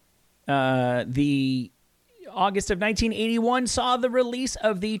 The August of 1981 saw the release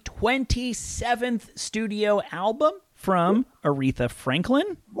of the 27th studio album from Aretha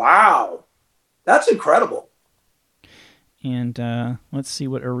Franklin. Wow. That's incredible. And let's see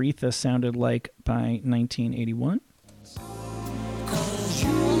what Aretha sounded like by 1981.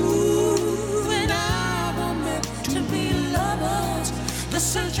 The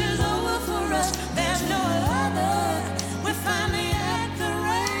search is over for us. There's no other. We're finally at the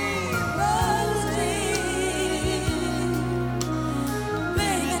rainbow's end.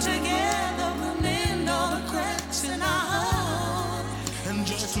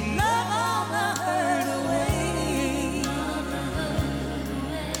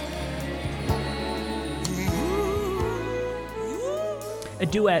 A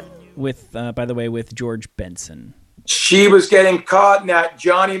duet with, by the way, with George Benson. She was getting caught in that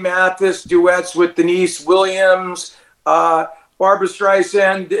Johnny Mathis duets with Denise Williams, Barbara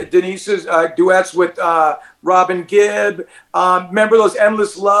Streisand, Denise's duets with Robin Gibb. Remember those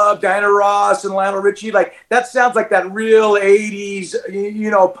Endless Love, Diana Ross and Lionel Richie? Like, that sounds like that real 80s,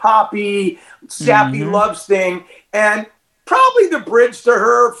 poppy, sappy loves thing. And probably the bridge to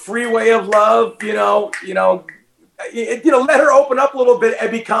her Freeway of Love, let her open up a little bit and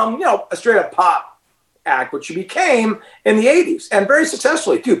become, a straight up pop act, which she became in the 80s, and very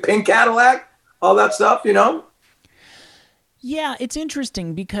successfully too. Pink Cadillac, all that stuff, Yeah, it's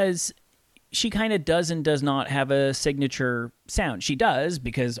interesting because she kind of does and does not have a signature sound. She does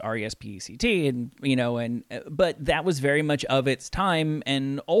because R-E-S-P-E-C-T, and but that was very much of its time,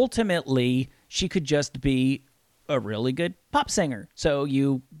 and ultimately she could just be a really good pop singer. So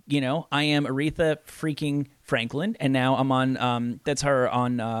I am Aretha freaking Franklin, and now I'm on that's her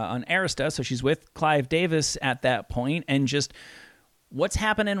on Arista, so she's with Clive Davis at that point, and just what's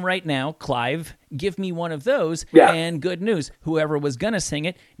happening right now, Clive, give me one of those, and good news, whoever was gonna sing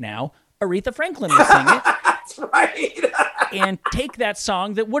it, now Aretha Franklin will sing it. That's right. And take that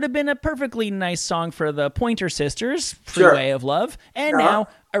song that would have been a perfectly nice song for the Pointer Sisters, Freeway of Love, and now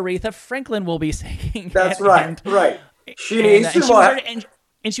Aretha Franklin will be singing That's it. right, right. She needs to...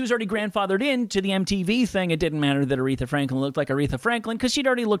 And she was already grandfathered into the MTV thing. It didn't matter that Aretha Franklin looked like Aretha Franklin because she'd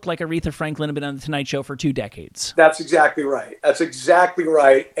already looked like Aretha Franklin and been on The Tonight Show for 2 decades. That's exactly right.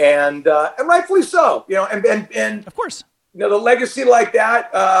 And rightfully so. And of course, the legacy like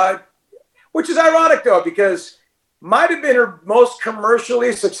that, which is ironic though, because might have been her most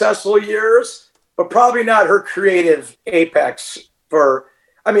commercially successful years, but probably not her creative apex.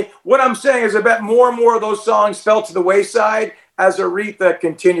 What I'm saying is I bet more and more of those songs fell to the wayside as Aretha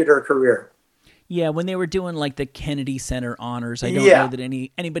continued her career. Yeah, when they were doing like the Kennedy Center honors, I don't know that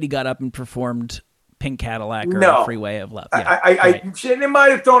anybody got up and performed Pink Cadillac or Freeway of Love. Yeah, they might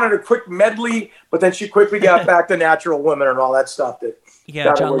have thrown in a quick medley, but then she quickly got back to Natural Woman and all that stuff.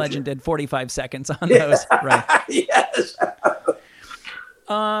 John Legend did 45 seconds on those. Right. Yes.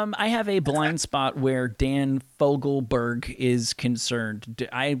 I have a blind spot where Dan Fogelberg is concerned.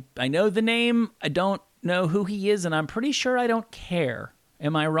 I know the name. I don't know who he is, and I'm pretty sure I don't care.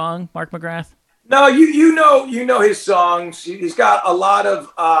 Am I wrong, Mark McGrath? No, you know his songs. He's got a lot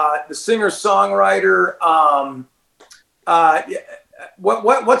of the singer-songwriter.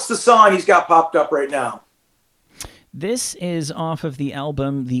 What's the song he's got popped up right now? This is off of the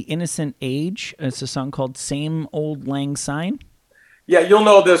album The Innocent Age. It's a song called Same Old Lang Syne. Yeah, you'll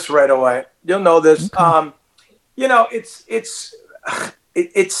know this right away. You'll know this. Okay.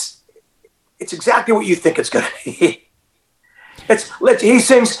 It's exactly what you think it's going to be. He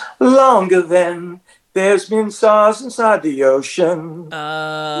sings longer than there's been stars inside the ocean.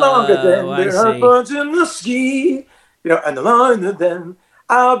 Longer than there are birds in the ski. And the longer than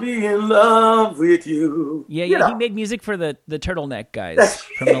I'll be in love with you. Yeah. He made music for the Turtleneck Guys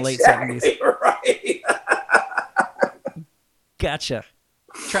from the late 70s. Right. Gotcha.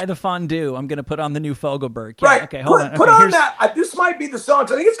 Try the fondue. I'm going to put on the new Fogelberg. Yeah, right. Okay, hold on. Put on that. This might be the song.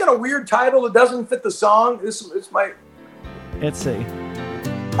 I think it's got a weird title that doesn't fit the song. This might. Let's see.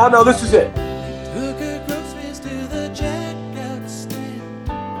 Oh, no, this is it. Took her groceries to the checkout stand.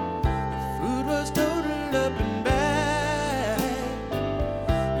 The food was totaled up and back.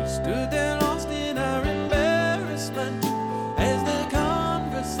 We stood there lost in our embarrassment as the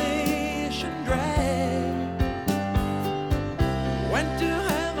conversation dragged. Went to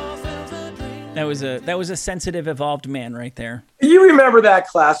have ourselves a drink. That was a sensitive, evolved man right there. You remember that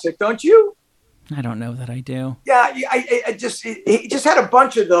classic, don't you? I don't know that I do. Yeah, he just had a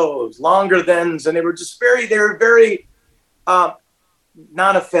bunch of those longer thans, and they were very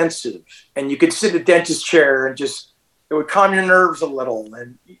non-offensive, and you could sit in a dentist chair and it would calm your nerves a little.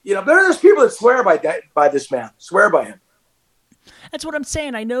 And there's people that swear by this man, swear by him. That's what I'm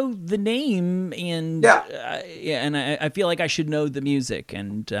saying. I know the name, and and I feel like I should know the music,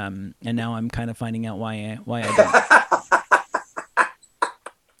 and now I'm kind of finding out why I don't.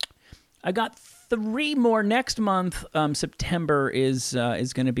 I got 3 more next month. September is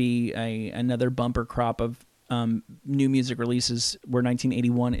going to be another bumper crop of new music releases where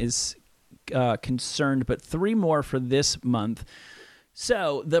 1981 is concerned, but 3 more for this month.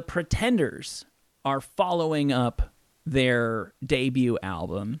 So the Pretenders are following up their debut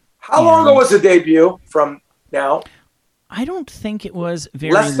album. How long ago was the debut from now? I don't think it was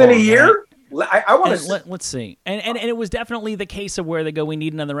very less than long, a year. Right? I want to. Let's see. And it was definitely the case of where they go, we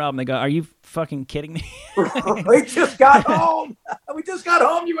need another album. They go, are you fucking kidding me? We just got home.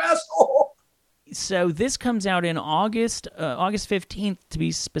 You asshole. So this comes out in August 15th, to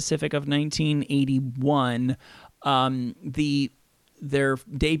be specific, of 1981. Their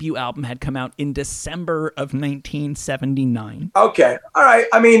debut album had come out in December of 1979. Okay. All right.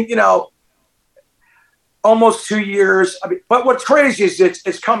 I mean, almost 2 years. I mean, but what's crazy is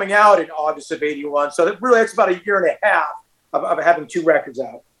it's coming out in August of 81. So it's about a year and a half of having 2 records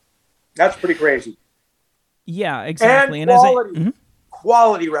out. That's pretty crazy. Yeah, exactly. And quality,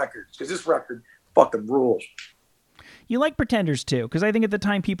 quality records, because this record fucking rules. You like Pretenders too, because I think at the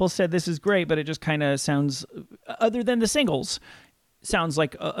time people said this is great, but it just kind of sounds, other than the singles, sounds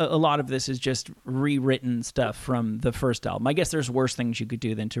like a lot of this is just rewritten stuff from the first album. I guess there's worse things you could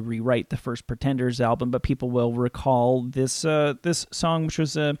do than to rewrite the first Pretenders album, but people will recall this this song, which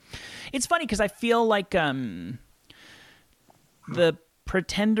was it's funny because I feel like the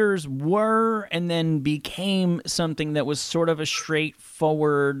Pretenders were and then became something that was sort of a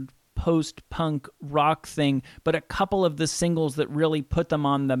straightforward post-punk rock thing, but a couple of the singles that really put them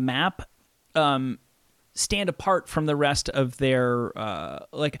on the map stand apart from the rest of their I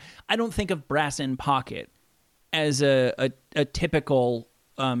don't think of Brass in Pocket as a typical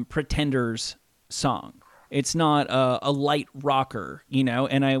Pretenders song. It's not a light rocker,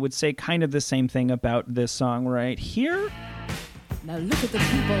 and I would say kind of the same thing about this song right here. Now look at the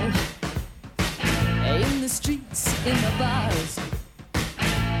people in the streets, in the bars.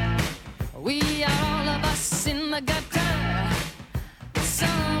 We are all of us in the gutter.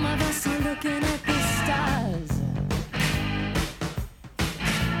 Some of us are looking at the stars.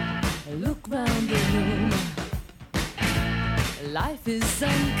 Look round the room. Life is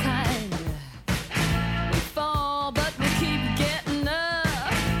unkind. We fall, but we keep getting up.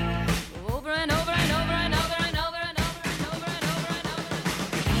 Over and over and over and over and over and over and over and over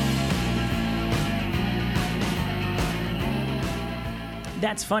and over.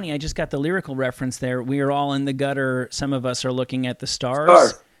 That's funny. I just got the lyrical reference there. We are all in the gutter. Some of us are looking at the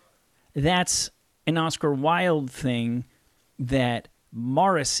stars. That's an Oscar Wilde thing that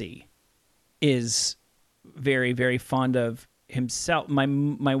Morrissey is very, very fond of himself.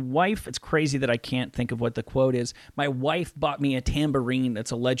 My wife, it's crazy that I can't think of what the quote is. My wife bought me a tambourine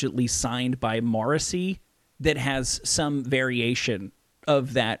that's allegedly signed by Morrissey that has some variation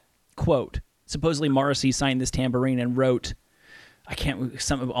of that quote. Supposedly Morrissey signed this tambourine and wrote,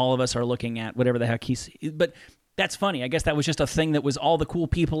 all of us are looking at whatever the heck but that's funny. I guess that was just a thing that was all the cool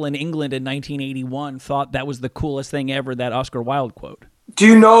people in England in 1981 thought that was the coolest thing ever, that Oscar Wilde quote. Do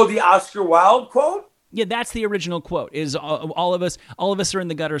you know the Oscar Wilde quote? Yeah, that's the original quote, is all of us are in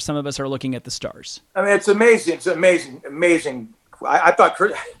the gutter, some of us are looking at the stars. I mean, it's amazing. It's amazing. I thought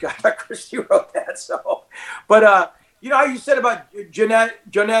Christy wrote that. So, but you know how you said about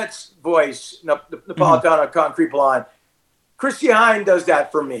Jeanette's voice, Napolitano, Concrete Blonde. Christy Hynde does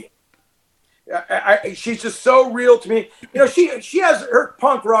that for me. She's just so real to me. She has her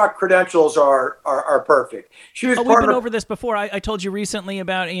punk rock credentials are perfect. She was. We've been over this before. I told you recently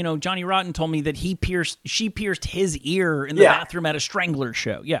about Johnny Rotten told me that she pierced his ear in the bathroom at a Strangler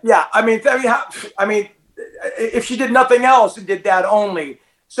show. Yeah. Yeah. I mean, if she did nothing else and did that only,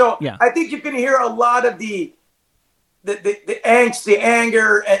 so I think you can hear a lot of the angst, the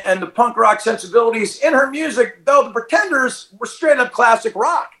anger, and the punk rock sensibilities in her music. Though the Pretenders were straight up classic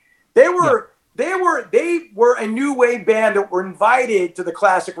rock. They were a new wave band that were invited to the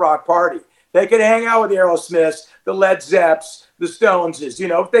classic rock party. They could hang out with the Aerosmiths, the Led Zepps, the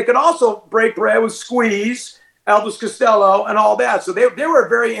Stoneses. They could also break bread with Squeeze, Elvis Costello, and all that. So they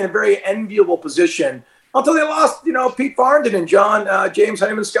were in a very enviable position until they lost, Pete Farndon and James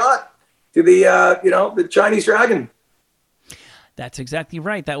Honeyman Scott to the Chinese Dragon. That's exactly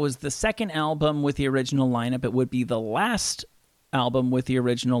right. That was the second album with the original lineup. It would be the last album with the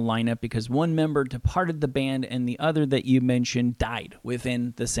original lineup because one member departed the band and the other that you mentioned died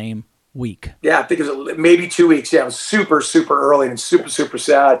within the same week. Yeah, I think it was maybe 2 weeks. Yeah, it was super, super early and super, super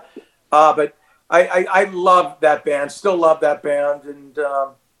sad. But I love that band, still love that band. And,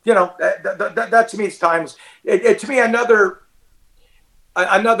 that to me is times. To me, another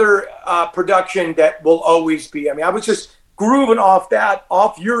production that will always be. I mean, I was just grooving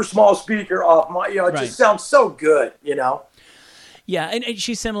off your small speaker, off my, it just sounds so good, Yeah, and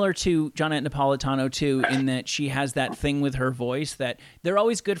she's similar to Jeanette Napolitano, too, in that she has that thing with her voice that they're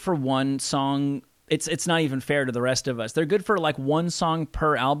always good for one song. It's not even fair to the rest of us. They're good for like one song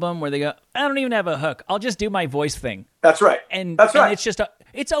per album where they go, I don't even have a hook. I'll just do my voice thing. That's right. And right. It's just,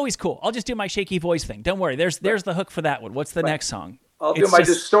 it's always cool. I'll just do my shaky voice thing. Don't worry. There's the hook for that one. What's the next song? I'll do my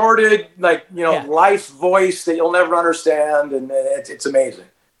distorted, life voice that you'll never understand. And it's amazing.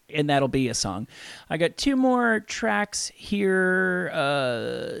 and that'll be a song. I got 2 more tracks here.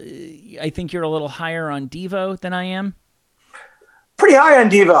 I think you're a little higher on Devo than I am. Pretty high on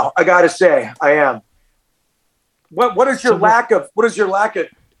Devo, I gotta say. I am. What is your lack of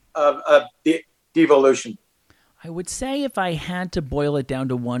the Devolution? I would say if I had to boil it down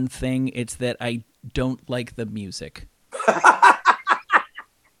to one thing, it's that I don't like the music.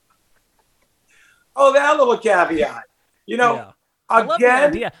 Oh, that little caveat. You know, Yeah. I love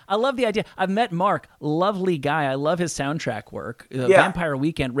the idea. I've met Mark, lovely guy. I love his soundtrack work. Vampire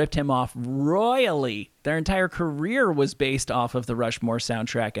Weekend ripped him off royally. Their entire career was based off of the Rushmore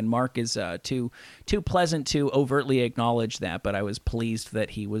soundtrack, and Mark is too pleasant to overtly acknowledge that. But I was pleased that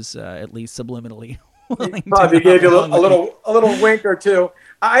he was at least subliminally willing probably to gave you a little wink or two.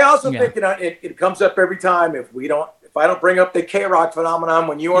 I also think it comes up every time. If I don't bring up the K-Rock phenomenon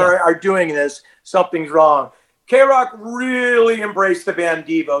when you are doing this, something's wrong. K-Rock really embraced the band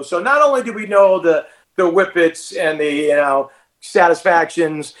Devo. So not only do we know the Whippets and the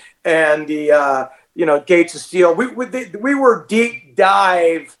Satisfactions and the Gates of Steel, we were deep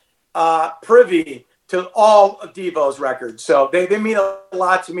dive privy to all of Devo's records. So they mean a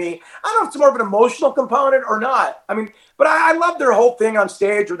lot to me. I don't know if it's more of an emotional component or not. I mean, but I love their whole thing on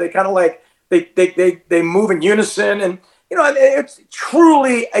stage where they kind of like they move in unison, and it's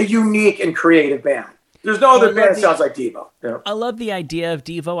truly a unique and creative band. There's no other band that sounds like Devo. Yeah. I love the idea of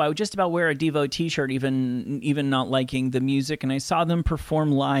Devo. I would just about wear a Devo t-shirt, even not liking the music. And I saw them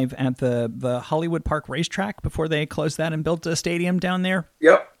perform live at the Hollywood Park racetrack before they closed that and built a stadium down there.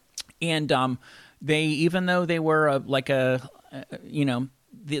 Yep. And they, even though they were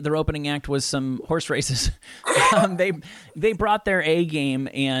their opening act was some horse races, they brought their A game,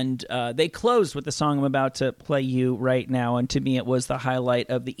 and they closed with the song I'm about to play you right now. And to me, it was the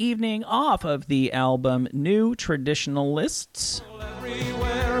highlight of the evening off of the album New Traditionalists.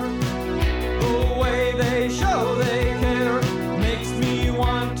 Everywhere, the way they show they care makes me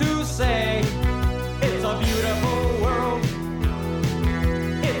want to say, it's a beautiful world.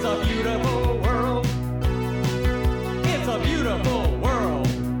 It's a beautiful world. It's a beautiful world.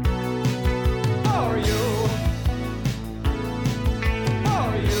 For you.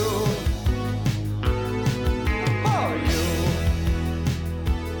 For you. For you.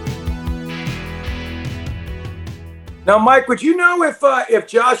 Now, Mike, would you know if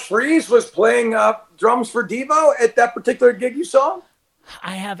Josh Freese was playing drums for Devo at that particular gig you saw?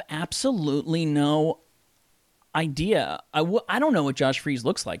 I have absolutely no idea. I don't know what Josh Freese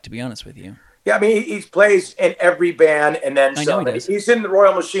looks like, to be honest with you. Yeah, I mean, he plays in every band and then I know some. he does. He's in the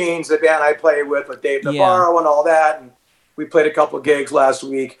Royal Machines, the band I play with Dave Navarro and all that. And we played a couple of gigs last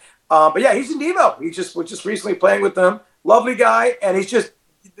week. But yeah, he's in Devo. He was just recently playing with them. Lovely guy. And he's just,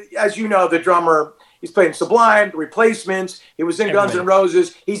 as you know, the drummer, he's playing Sublime, The Replacements. He was in Guns N'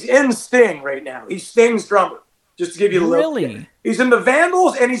 Roses. He's in Sting right now. He's Sting's drummer. Just to give you a little. Really? He's in the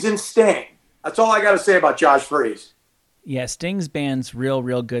Vandals and he's in Sting. That's all I got to say about Josh Freese. Yeah, Sting's band's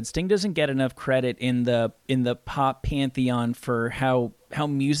real good. Sting doesn't get enough credit in the pop pantheon for how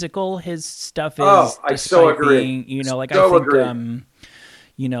musical his stuff is. Oh, I so agree. Being, so I think agree.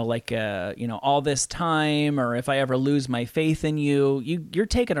 All This Time, or If I Ever Lose My Faith in You, you're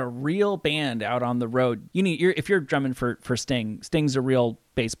taking a real band out on the road. If you're drumming for Sting, Sting's a real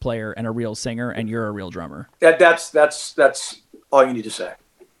bass player and a real singer, and you're a real drummer. That's all you need to say.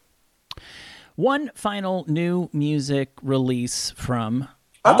 One final new music release from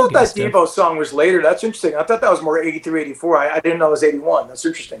I thought that August Devo song was later. That's interesting. I thought that was more 83, 84. I didn't know it was 81. That's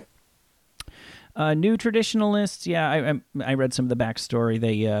interesting. New Traditionalists. Yeah, I read some of the backstory.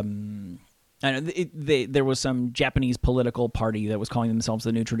 There was some Japanese political party that was calling themselves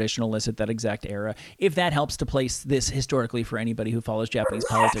the New Traditionalists at that exact era. If that helps to place this historically for anybody who follows Japanese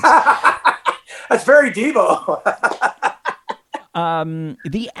politics. That's very Devo.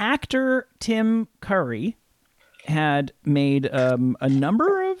 The actor Tim Curry had made a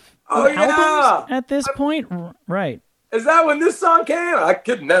number of albums at this point, right? Is that when this song came? I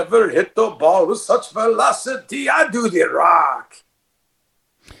could never hit the ball with such velocity. I do the rock.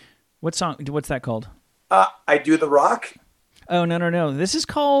 What song? What's that called? I do the rock. Oh no! This is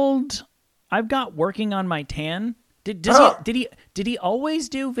called "I've Got Working on My Tan." Did he always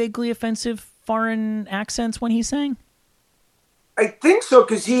do vaguely offensive foreign accents when he sang? I think so,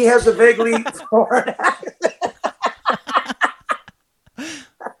 because he has a vaguely foreign accent.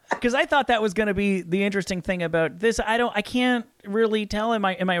 Because I thought that was going to be the interesting thing about this. I can't really tell. Am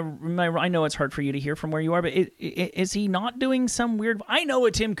I? I know it's hard for you to hear from where you are, but is he not doing some weird? I know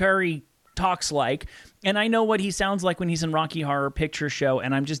a Tim Curry talks like, and I know what he sounds like when he's in Rocky Horror Picture Show,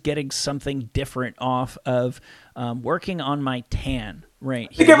 and I'm just getting something different off of working on my tan right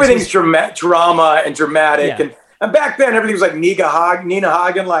I think here. everything's drama and dramatic, Yeah. and back then everything was like Nina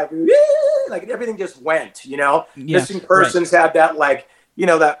Hagen, like, "Wee!" Like everything just went, you know. Yeah, Missing Persons had that, like, you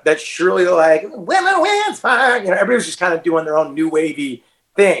know, that surely like women wins fire. You know, everybody was just kind of doing their own new wavy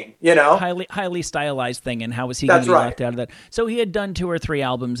thing, you know. highly stylized thing, and how was he going That's to be right. left out of that? So he had done 2 or 3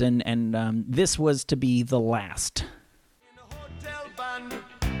 albums, and this was to be the last. Hotel band,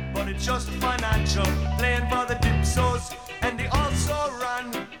 but it's just financial. Playing for the Dipsos, and they also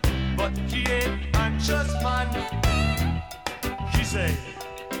run. But he ain't anxious, man. She say,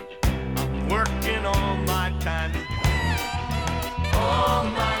 I'm working all my time. Oh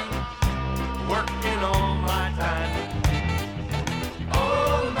man, working all my time.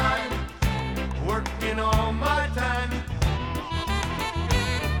 Oh man, working all my time.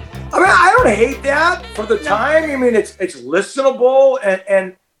 I mean, I don't hate that for the time. I mean, it's listenable,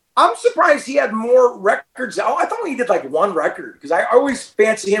 and I'm surprised he had more records. I thought he did like 1 record, because I always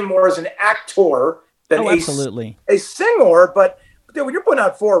fancy him more as an actor than Absolutely. a singer. But dude, when you're putting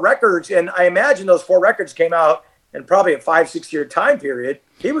out 4 records, and I imagine those 4 records came out in probably a 5-6 year time period,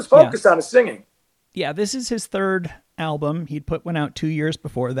 he was focused on his singing. Yeah, this is his 3rd album. He'd put one out 2 years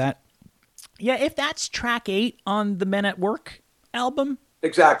before that. Yeah, if that's track 8 on the Men at Work album,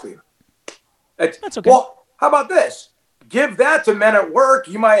 Exactly. That's okay. Well, how about this? Give that to Men at Work.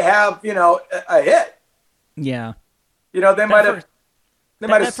 You might have, you know, a hit. yeah. You know, they might have. first- They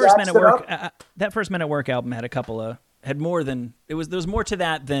might have That first Men saxed at it Work, up. that first Men at Work album had more than there was more to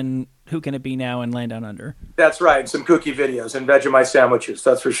that than Who Can It Be Now and Land Down Under. That's right. Some cookie videos and Vegemite sandwiches.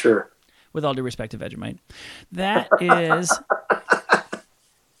 That's for sure. With all due respect to Vegemite,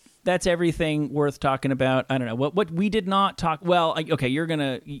 that's everything worth talking about. I don't know what we did not talk. Well, okay, you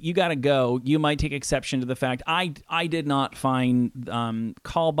gotta go. You might take exception to the fact I did not find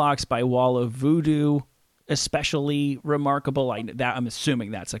Call Box by Wall of Voodoo especially remarkable. I'm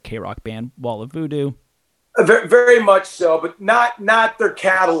assuming that's a K-Rock band, Wall of Voodoo. Very, very much so, but not their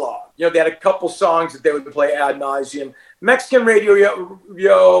catalog. You know, they had a couple songs that they would play ad nauseum. Mexican Radio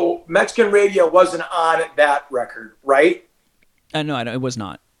wasn't on that record, right? No, it was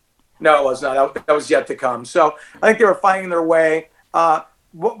not. No, it was not. That was yet to come. So I think they were finding their way.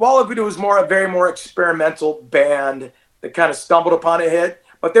 Wall of Voodoo was a very more experimental band that kind of stumbled upon a hit,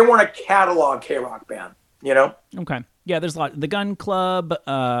 but they weren't a catalog K-Rock band, you know? Okay. Yeah, there's a lot. The Gun Club,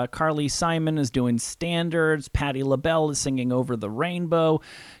 Carly Simon is doing standards. Patti LaBelle is singing Over the Rainbow.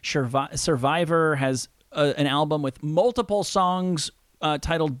 Survivor has an album with multiple songs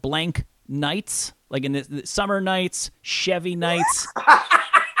titled Blank Nights, like in the Summer Nights, Chevy Nights.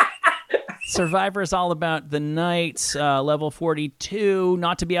 Survivor is all about the nights. Level 42,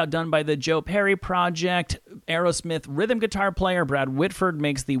 Not to Be Outdone by the Joe Perry Project. Aerosmith rhythm guitar player Brad Whitford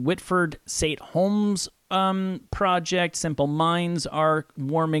makes the Whitford St. Holmes project. Simple Minds are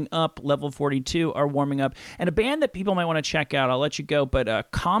warming up. Level 42 are warming up. And a band that people might want to check out, I'll let you go, but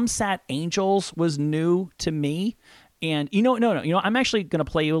Comsat Angels was new to me. And no, I'm actually going to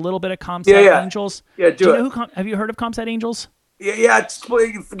play you a little bit of Comsat Angels. Yeah, do you it. know have you heard of Comsat Angels? Yeah.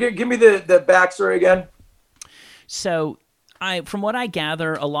 Give me the backstory again. So, from what I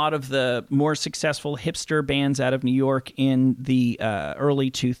gather, a lot of the more successful hipster bands out of New York in the early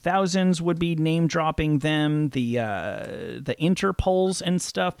 2000s would be name dropping them, the Interpols and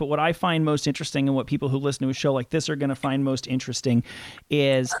stuff. But what I find most interesting, and what people who listen to a show like this are going to find most interesting,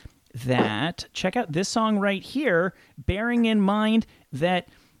 is that check out this song right here, bearing in mind that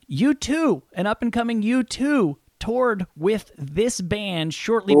U2, an up and coming U2, toured with this band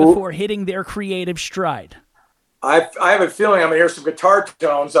shortly before hitting their creative stride. I have a feeling I'm going to hear some guitar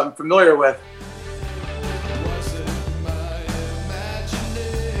tones I'm familiar with. Was it my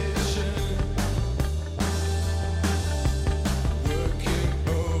imagination? Working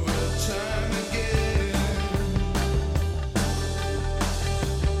overtime again.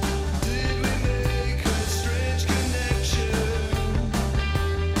 Did we make a strange connection?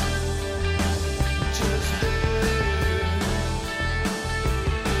 Just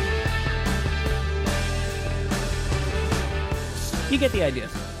You get the idea.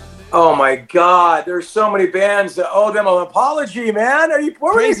 Oh my God! There's so many bands that owe them an apology, man.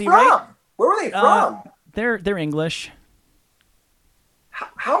 Where Crazy, were they from? right? Where were they from? They're English.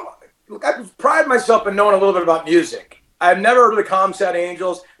 How? Look, I pride myself in knowing a little bit about music. I've never heard of the Comsat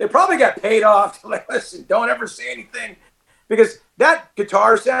Angels. They probably got paid off to like, listen, don't ever say anything, because that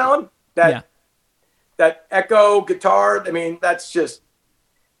guitar sound, that echo guitar. I mean, that's just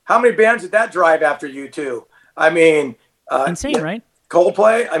how many bands did that drive after U2? I mean, Insane, right?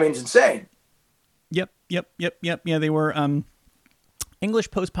 Coldplay, I mean, it's insane. Yep. Yeah, they were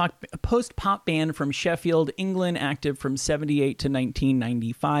English post-pop band from Sheffield, England, active from 78 to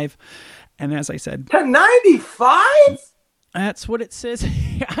 1995. And as I said... To 95? That's what it says.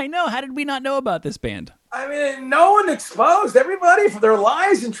 I know. How did we not know about this band? I mean, no one exposed everybody for their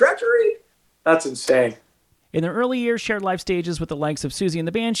lies and treachery. That's insane. In their early years, shared live stages with the likes of Susie and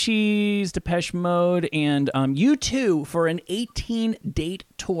the Banshees, Depeche Mode, and U2 for an 18-date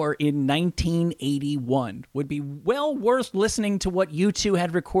tour in 1981. Would be well worth listening to what U2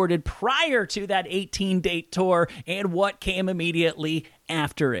 had recorded prior to that 18-date tour and what came immediately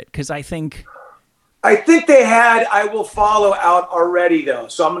after it, because I think they had I Will Follow out already, though,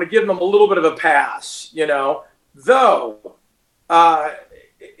 so I'm going to give them a little bit of a pass, you know, though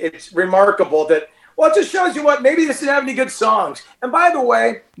it's remarkable that, well, it just shows you what, maybe this didn't have any good songs. And by the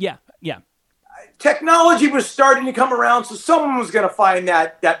way, yeah, technology was starting to come around, so someone was going to find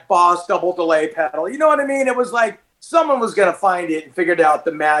that Boss double delay pedal. You know what I mean? It was like someone was going to find it and figured out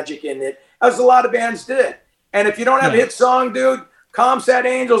the magic in it, as a lot of bands did. And if you don't have a hit song, dude, Comsat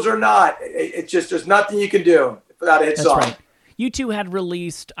Angels or not, it's just there's nothing you can do without a hit song. Right. U2 had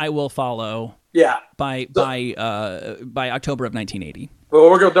released I Will Follow by October of 1980. Well,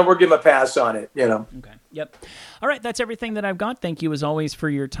 we're giving a pass on it, you know. Okay. Yep. All right, that's everything that I've got. Thank you as always for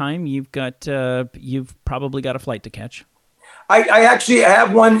your time. You've probably got a flight to catch. I actually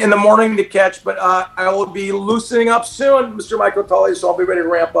have one in the morning to catch, but I will be loosening up soon, Mr. Michael Tully, so I'll be ready to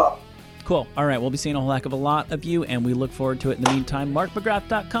ramp up. Cool. All right, we'll be seeing a whole heck of a lot of you, and we look forward to it. In the meantime,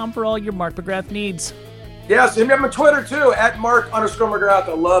 markmcgrath.com for all your Mark McGrath needs. Yes, and I'm on Twitter too, at Mark_McGrath.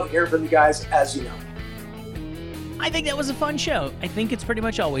 I love hearing from you guys, as you know. I think that was a fun show. I think it's pretty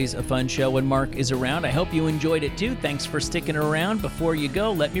much always a fun show when Mark is around. I hope you enjoyed it too. Thanks for sticking around. Before you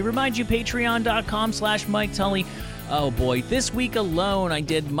go, let me remind you, patreon.com/Mike Tully. Oh boy, this week alone I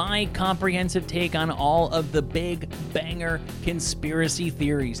did my comprehensive take on all of the big banger conspiracy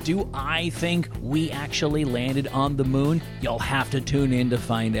theories. Do I think we actually landed on the moon? You'll have to tune in to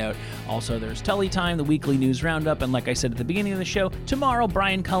find out. Also, there's Tully Time, the weekly news roundup, and like I said at the beginning of the show, tomorrow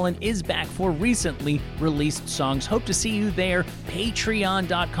Brian Cullen is back for recently released songs. Hope to see you there.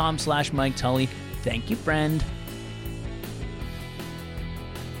 Patreon.com/Mike Tully. Thank you, friend.